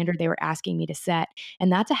to the standard they were asking me to set.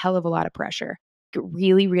 And that's a hell of a lot of pressure. It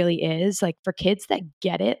really, really is. Like for kids that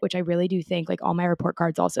get it, which I really do think, like all my report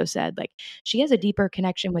cards also said, like she has a deeper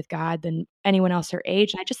connection with God than anyone else her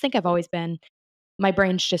age. And I just think I've always been my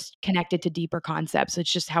brain's just connected to deeper concepts.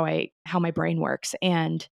 It's just how my brain works.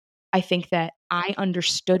 And I think that I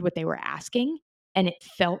understood what they were asking and it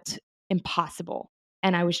felt impossible.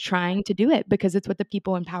 And I was trying to do it because it's what the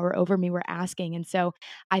people in power over me were asking. And so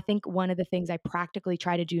I think one of the things I practically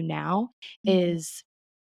try to do now mhm, is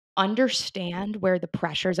understand where the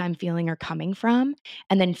pressures I'm feeling are coming from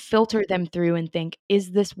and then filter them through and think,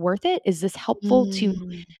 is this worth it? Is this helpful to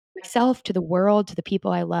mm, myself, to the world, to the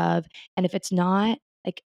people I love? And if it's not,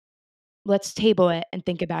 like, let's table it and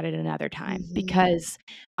think about it another time mhm, because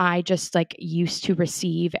I just like used to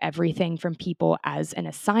receive everything from people as an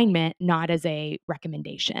assignment, not as a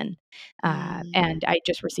recommendation. mm, And I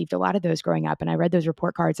just received a lot of those growing up and I read those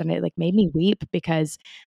report cards and it like made me weep because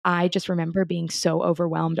I just remember being so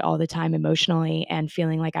overwhelmed all the time emotionally and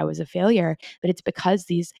feeling like I was a failure. But it's because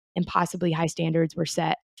these impossibly high standards were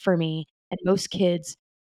set for me. And most kids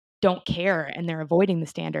don't care and they're avoiding the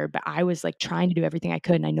standard, but I was, like, trying to do everything I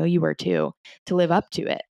could, and I know you were too, to live up to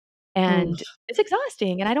it. And oof, it's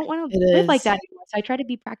exhausting, and I don't wanna it live like is. that anymore, so I try to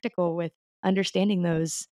be practical with understanding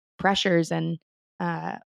those pressures and,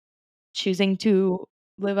 uh, choosing to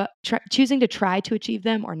choosing to try to achieve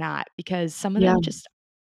them or not, because some of Yeah. them just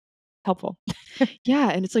helpful. Yeah,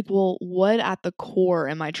 and it's like, well, what at the core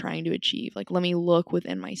am I trying to achieve? Like, let me look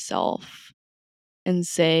within myself and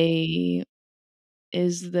say,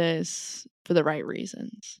 is this for the right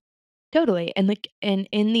reasons? Totally, and, like and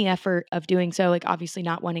in the effort of doing so, like, obviously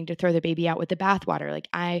not wanting to throw the baby out with the bathwater, like,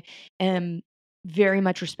 I am very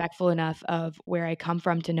much respectful enough of where I come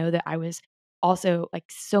from to know that I was also like,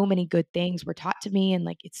 so many good things were taught to me, and,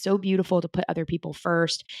 like, it's so beautiful to put other people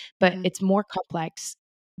first, but Mhm, it's more complex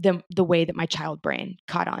than the way that my child brain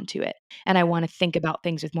caught on to it, and I wanna think about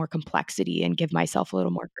things with more complexity and give myself a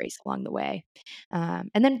little more grace along the way. And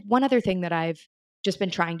then one other thing that I've just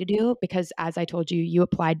been trying to do because as I told you, you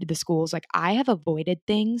applied to the schools, like, I have avoided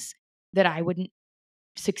things that I wouldn't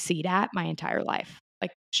succeed at my entire life,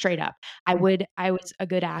 like, straight up. I was a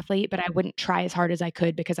good athlete, but I wouldn't try as hard as I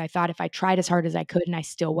could because I thought if I tried as hard as I could and I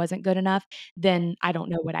still wasn't good enough, then I don't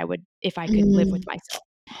know what I would if I could live with mm, myself.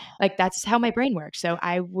 Like, that's how my brain works. So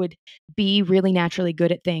I would be really naturally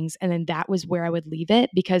good at things, and then that was where I would leave it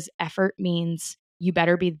because effort means you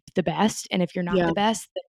better be the best, and if you're not yeah, the best,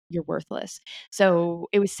 then you're worthless. So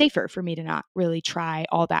it was safer for me to not really try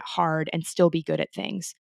all that hard and still be good at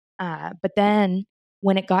things. But then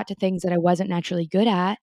when it got to things that I wasn't naturally good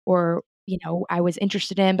at or, I was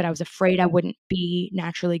interested in, but I was afraid I wouldn't be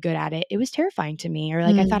naturally good at it, it was terrifying to me, or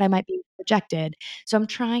like I mm, thought I might be rejected. So I'm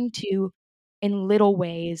trying to in little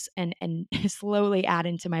ways and slowly add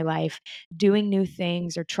into my life, doing new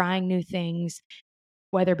things or trying new things,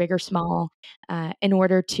 whether big or small, in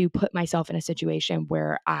order to put myself in a situation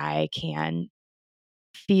where I can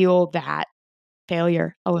feel that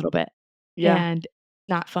failure a little bit, yeah, and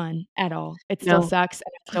not fun at all. It still no. sucks,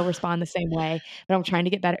 and I still respond the same way, but I'm trying to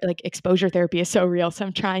get better. Like, exposure therapy is so real, so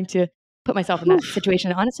I'm trying to put myself in that Oof,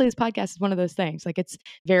 situation. Honestly, this podcast is one of those things. Like, it's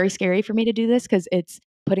very scary for me to do this because it's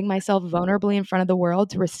putting myself vulnerably in front of the world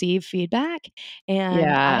to receive feedback,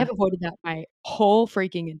 and I yeah. have avoided that my whole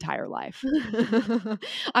freaking entire life.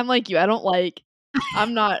 I'm like you,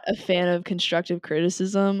 I'm not a fan of constructive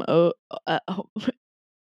criticism, oh,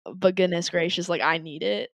 but goodness gracious, like, I need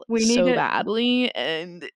it We need so to badly,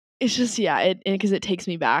 and it's just yeah, because it takes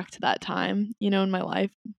me back to that time, in my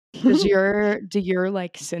life. do your,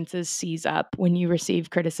 like, senses seize up when you receive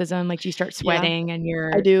criticism? Like, do you start Yeah, sweating and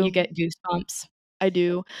I you do, get goosebumps? I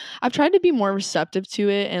do. I've tried to be more receptive to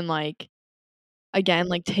it and, like, again,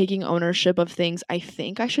 like taking ownership of things I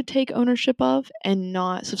think I should take ownership of, and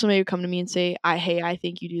not, so if somebody would come to me and say, hey, I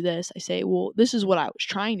think you do this, I say, well, this is what I was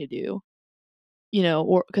trying to do,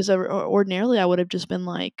 or because ordinarily I would have just been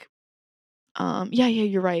like, yeah,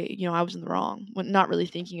 you're right, I was in the wrong, when not really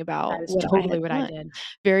thinking That about is what I totally had what I done. did.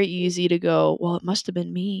 Very easy to go, well, it must have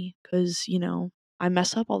been me because, I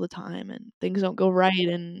mess up all the time and things don't go right,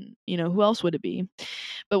 and, who else would it be?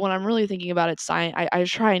 But when I'm really thinking about it, I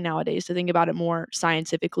try nowadays to think about it more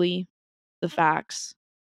scientifically, the facts.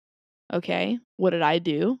 Okay, what did I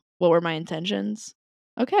do? What were my intentions?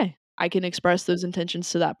 Okay, I can express those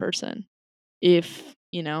intentions to that person. If,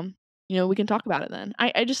 we can talk about it then.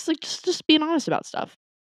 I just like just being honest about stuff.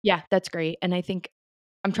 Yeah, that's great, and I think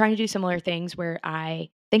I'm trying to do similar things where I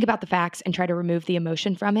think about the facts and try to remove the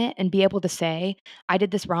emotion from it and be able to say, "I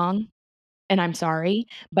did this wrong, and I'm sorry,"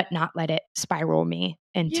 but not let it spiral me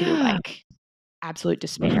into, Yeah. like, absolute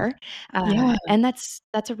despair, Yeah. and that's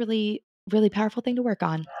a really, really powerful thing to work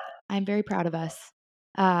on. I'm very proud of us.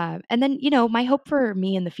 And then, my hope for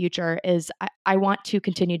me in the future is I want to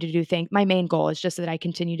continue to do things. My main goal is just that I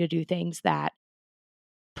continue to do things that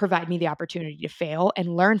provide me the opportunity to fail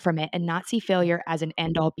and learn from it and not see failure as an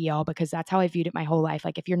end all be all, because that's how I viewed it my whole life.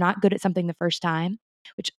 Like, if you're not good at something the first time,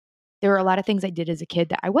 which there were a lot of things I did as a kid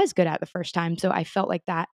that I was good at the first time, so I felt like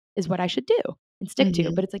that is what I should do and stick to.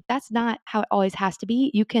 Mhm. But it's like that's not how it always has to be.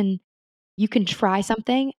 You can try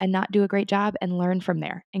something and not do a great job and learn from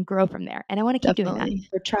there and grow from there. And I want to keep doing that, Definitely.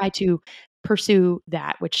 or try to pursue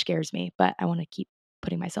that, which scares me, but I want to keep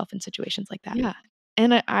putting myself in situations like that. Yeah.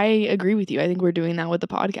 And I agree with you. I think we're doing that with the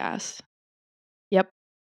podcast. Yep.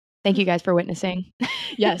 Thank you guys for witnessing.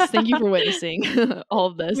 Yes, thank you for witnessing all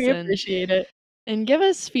of this, We appreciate it. and give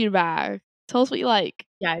us feedback. Tell us what you like.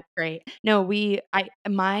 Yeah, it's great. No,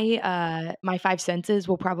 my 5 senses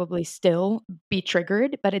will probably still be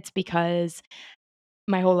triggered, but it's because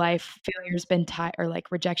my whole life failure's been tied, or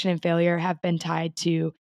like rejection and failure have been tied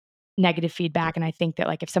to negative feedback, and I think that,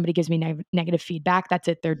 like, if somebody gives me negative feedback, that's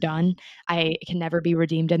it, they're done. I can never be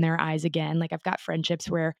redeemed in their eyes again. Like, I've got friendships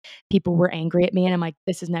where people were angry at me, and I'm like,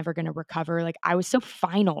 "This is never gonna recover." Like, I was so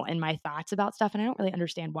final in my thoughts about stuff, and I don't really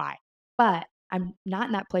understand why. But I'm not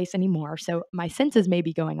in that place anymore, so my senses may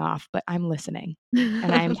be going off, but I'm listening, and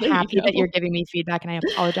I'm There you happy that go. you're giving me feedback, and I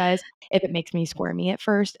apologize if it makes me squirmy at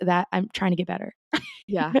first, that I'm trying to get better.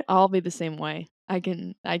 Yeah, I'll be the same way. I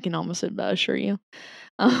can almost assure you.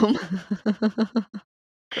 Um,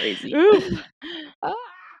 crazy. Oof. Ah,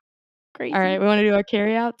 Alright, crazy. we wanna do our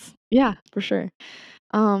carryouts? Yeah, for sure.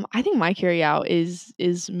 I think my carry out is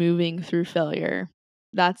moving through failure.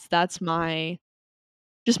 That's my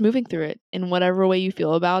just moving through it in whatever way you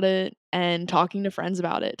feel about it, and talking to friends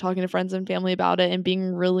about it, talking to friends and family about it, and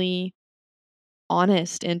being really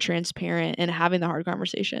honest and transparent and having the hard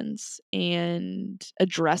conversations and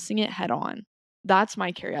addressing it head on. That's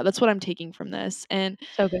my carry out. That's what I'm taking from this. And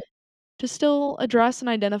So good. to still address and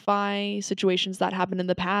identify situations that happened in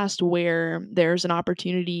the past where there's an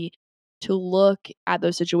opportunity to look at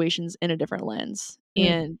those situations in a different lens Mm.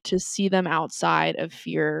 and to see them outside of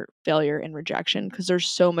fear, failure, and rejection, because there's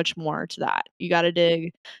so much more to that. You got to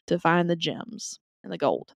dig to find the gems and the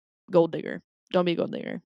gold. Gold digger. Don't be a gold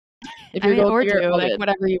digger. If I you're a mean, gold or digger, do, all like, good.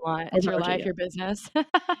 whatever you want. More It's your power to life, you. your business.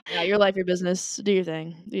 Yeah, your life, your business. Do your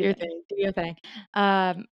thing. Do Do your your thing. thing, do your thing.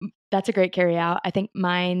 That's a great carry out. I think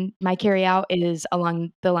my carry out is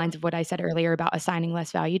along the lines of what I said earlier about assigning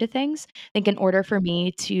less value to things. I think in order for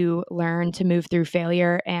me to learn to move through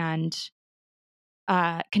failure and,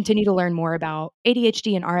 continue to learn more about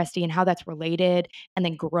ADHD and RSD and how that's related, and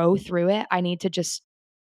then grow through it, I need to just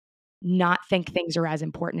not think things are as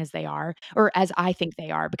important as they are, or as I think they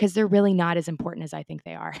are, because they're really not as important as I think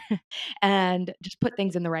they are. And just put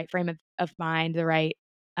things in the right frame of mind, the right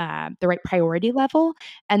priority level,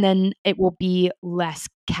 and then it will be less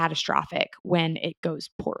catastrophic when it goes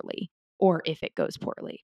poorly, or if it goes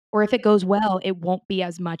poorly. Or if it goes well, it won't be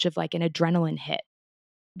as much of like an adrenaline hit,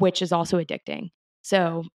 which is also addicting.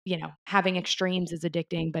 So, having extremes is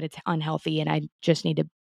addicting, but it's unhealthy, and I just need to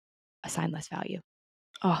assign less value.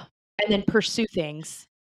 Oh, And then pursue things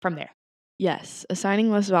from there. yes.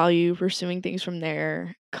 Assigning less value, pursuing things from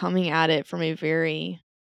there, coming at it from a very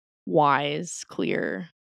wise, clear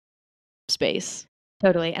space.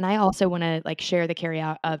 Totally, and I also wanna, like, share the carry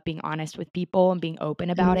out of being honest with people and being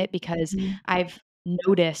open about it, because Mhm. I've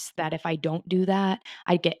noticed that if I don't do that,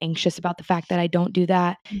 I get anxious about the fact that I don't do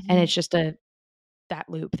that, and Mhm. it's just that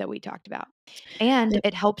loop that we talked about. And Yep.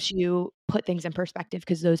 it helps you put things in perspective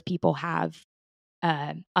because those people have,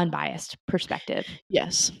 unbiased perspective.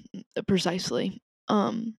 Yes, precisely.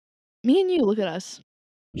 Um, Me and you, look at us.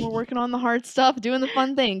 We're working on the hard stuff, doing the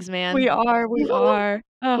fun things, man. We are. We are.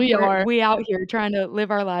 Oh, We are. we out here trying to live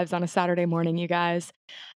our lives on a Saturday morning, you guys.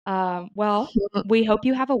 Well, we hope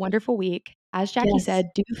you have a wonderful week. As Jackie Yes. said,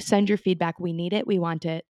 do send your feedback. We need it. We want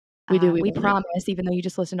it. We do. We want it. promise, even though you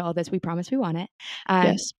just listened to all this, we promise we want it.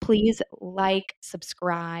 Yes. Please like,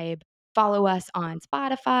 subscribe, follow us on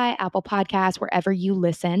Spotify, Apple Podcasts, wherever you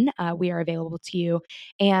listen. We are available to you.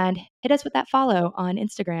 And hit us with that follow on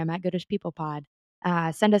Instagram at Goodish People Pod.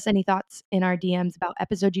 Send us any thoughts in our DMs about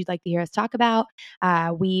episodes you'd like to hear us talk about.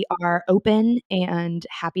 We are open and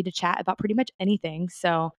happy to chat about pretty much anything.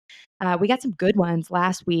 So we got some good ones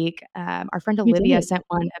last week. Our friend We Olivia did. sent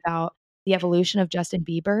one about the evolution of Justin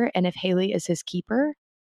Bieber and if Haley is his keeper.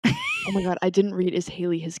 Oh my God, I didn't read is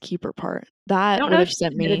Haley his keeper part. I That don't would know have if she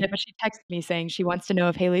sent submitted me. it, but she texted me saying she wants to know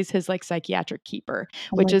if Haley's his like psychiatric keeper,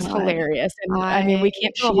 Oh which my is God. hilarious. And I mean, we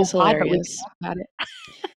can't do a She whole is pod, but we can hilarious. talk about it.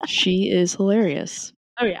 She is hilarious.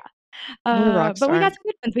 Oh yeah. What a rock But we star. got some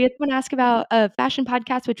good ones. We had someone ask about a fashion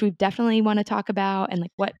podcast, which we definitely want to talk about, and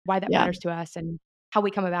like why that Yeah. matters to us and how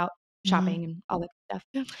we come about shopping and all that stuff.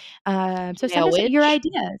 Yeah. So send us your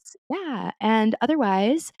ideas. Yeah. And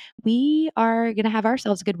otherwise, we are gonna have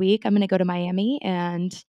ourselves a good week. I'm gonna go to Miami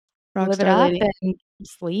and live it Rockstar up lady. and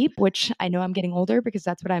sleep, which I know I'm getting older because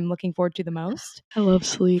that's what I'm looking forward to the most. I love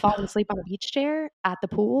sleep. Falling asleep on a beach chair at the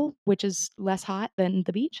pool, which is less hot than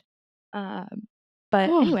the beach. But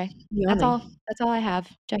Oh, anyway, that's yummy. all. That's all I have.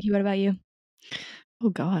 Jackie, what about you? Oh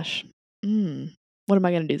gosh. What am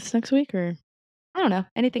I gonna do this next week or? I don't know.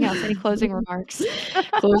 Anything else? Any closing remarks?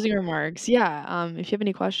 Closing remarks. Yeah. If you have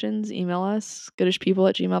any questions, email us,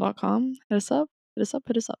 goodishpeople@gmail.com. Hit us up. Hit us up.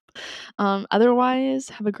 Hit us up. Otherwise,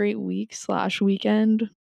 have a great week/weekend.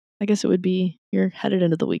 I guess it would be you're headed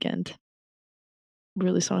into the weekend. We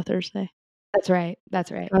release on a Thursday. That's right.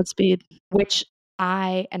 That's right. Godspeed. Which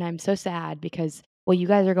I'm so sad because, well, you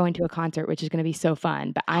guys are going to a concert, which is gonna be so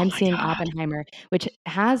fun, but Oh I'm my seeing God. Oppenheimer, which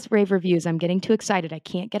has rave reviews. I'm getting too excited. I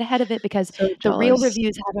can't get ahead of it because So the real jealous.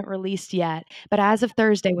 reviews haven't released yet. But as of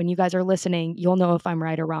Thursday, when you guys are listening, you'll know if I'm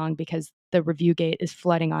right or wrong because the review gate is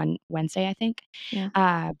flooding on Wednesday, I think. Yeah.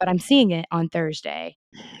 But I'm seeing it on Thursday,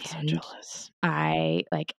 So and jealous. I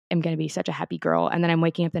am gonna be such a happy girl. And then I'm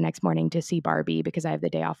waking up the next morning to see Barbie because I have the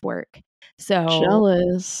day off work. So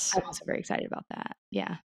Jealous. I'm also very excited about that.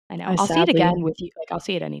 Yeah, I know. I I'll see it sadly again with you. Like, I'll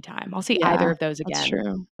see it anytime. I'll see either Yeah, of those that's again.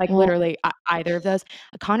 true. Like, Well, literally, either of those.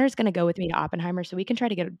 Connor's gonna go with me to Oppenheimer, so we can try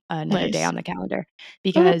to get another day nice. on the calendar Okay,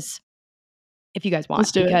 because if you guys want,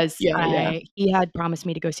 let's do it. because Yeah. he had promised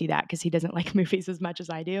me to go see that because he doesn't like movies as much as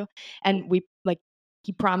I do, and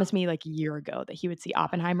he promised me like a year ago that he would see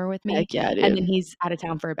Oppenheimer with me, Heck yeah, and then dude. he's out of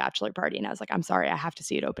town for a bachelor party, and I was like, "I'm sorry, I have to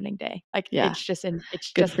see it opening day." Like, Yeah, it's good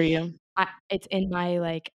just for you. it's in my,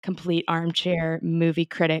 like, complete armchair movie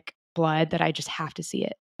critic blood that I just have to see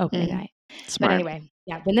it opening night. But Smart. anyway,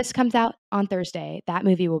 yeah, when this comes out on Thursday, that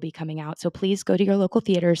movie will be coming out, so please go to your local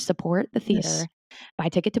theaters, support the Yes. theater, buy a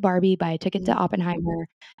ticket to Barbie, buy a ticket to Mhm. Oppenheimer.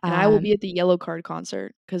 And I will be at the Yellow Card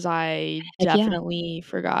concert because I Heck yeah, definitely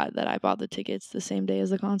forgot that I bought the tickets the same day as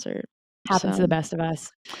the concert. happens to So the best of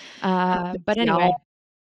us. happens, But anyway, y'all.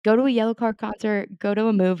 go to a Yellow Card concert, go to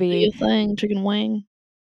a Do movie. your thing, chicken wing.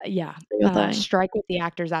 Yeah, Do your thing. strike with the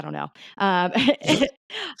actors, I don't know. All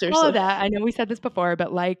Seriously. of that, I know we said this before,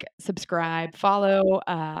 but like, subscribe, follow,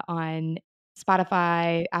 on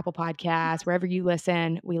Spotify, Apple Podcasts, wherever you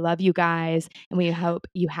listen. We love you guys, and we hope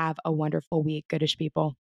you have a wonderful week, Goodish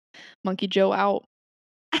people. Monkey Joe out.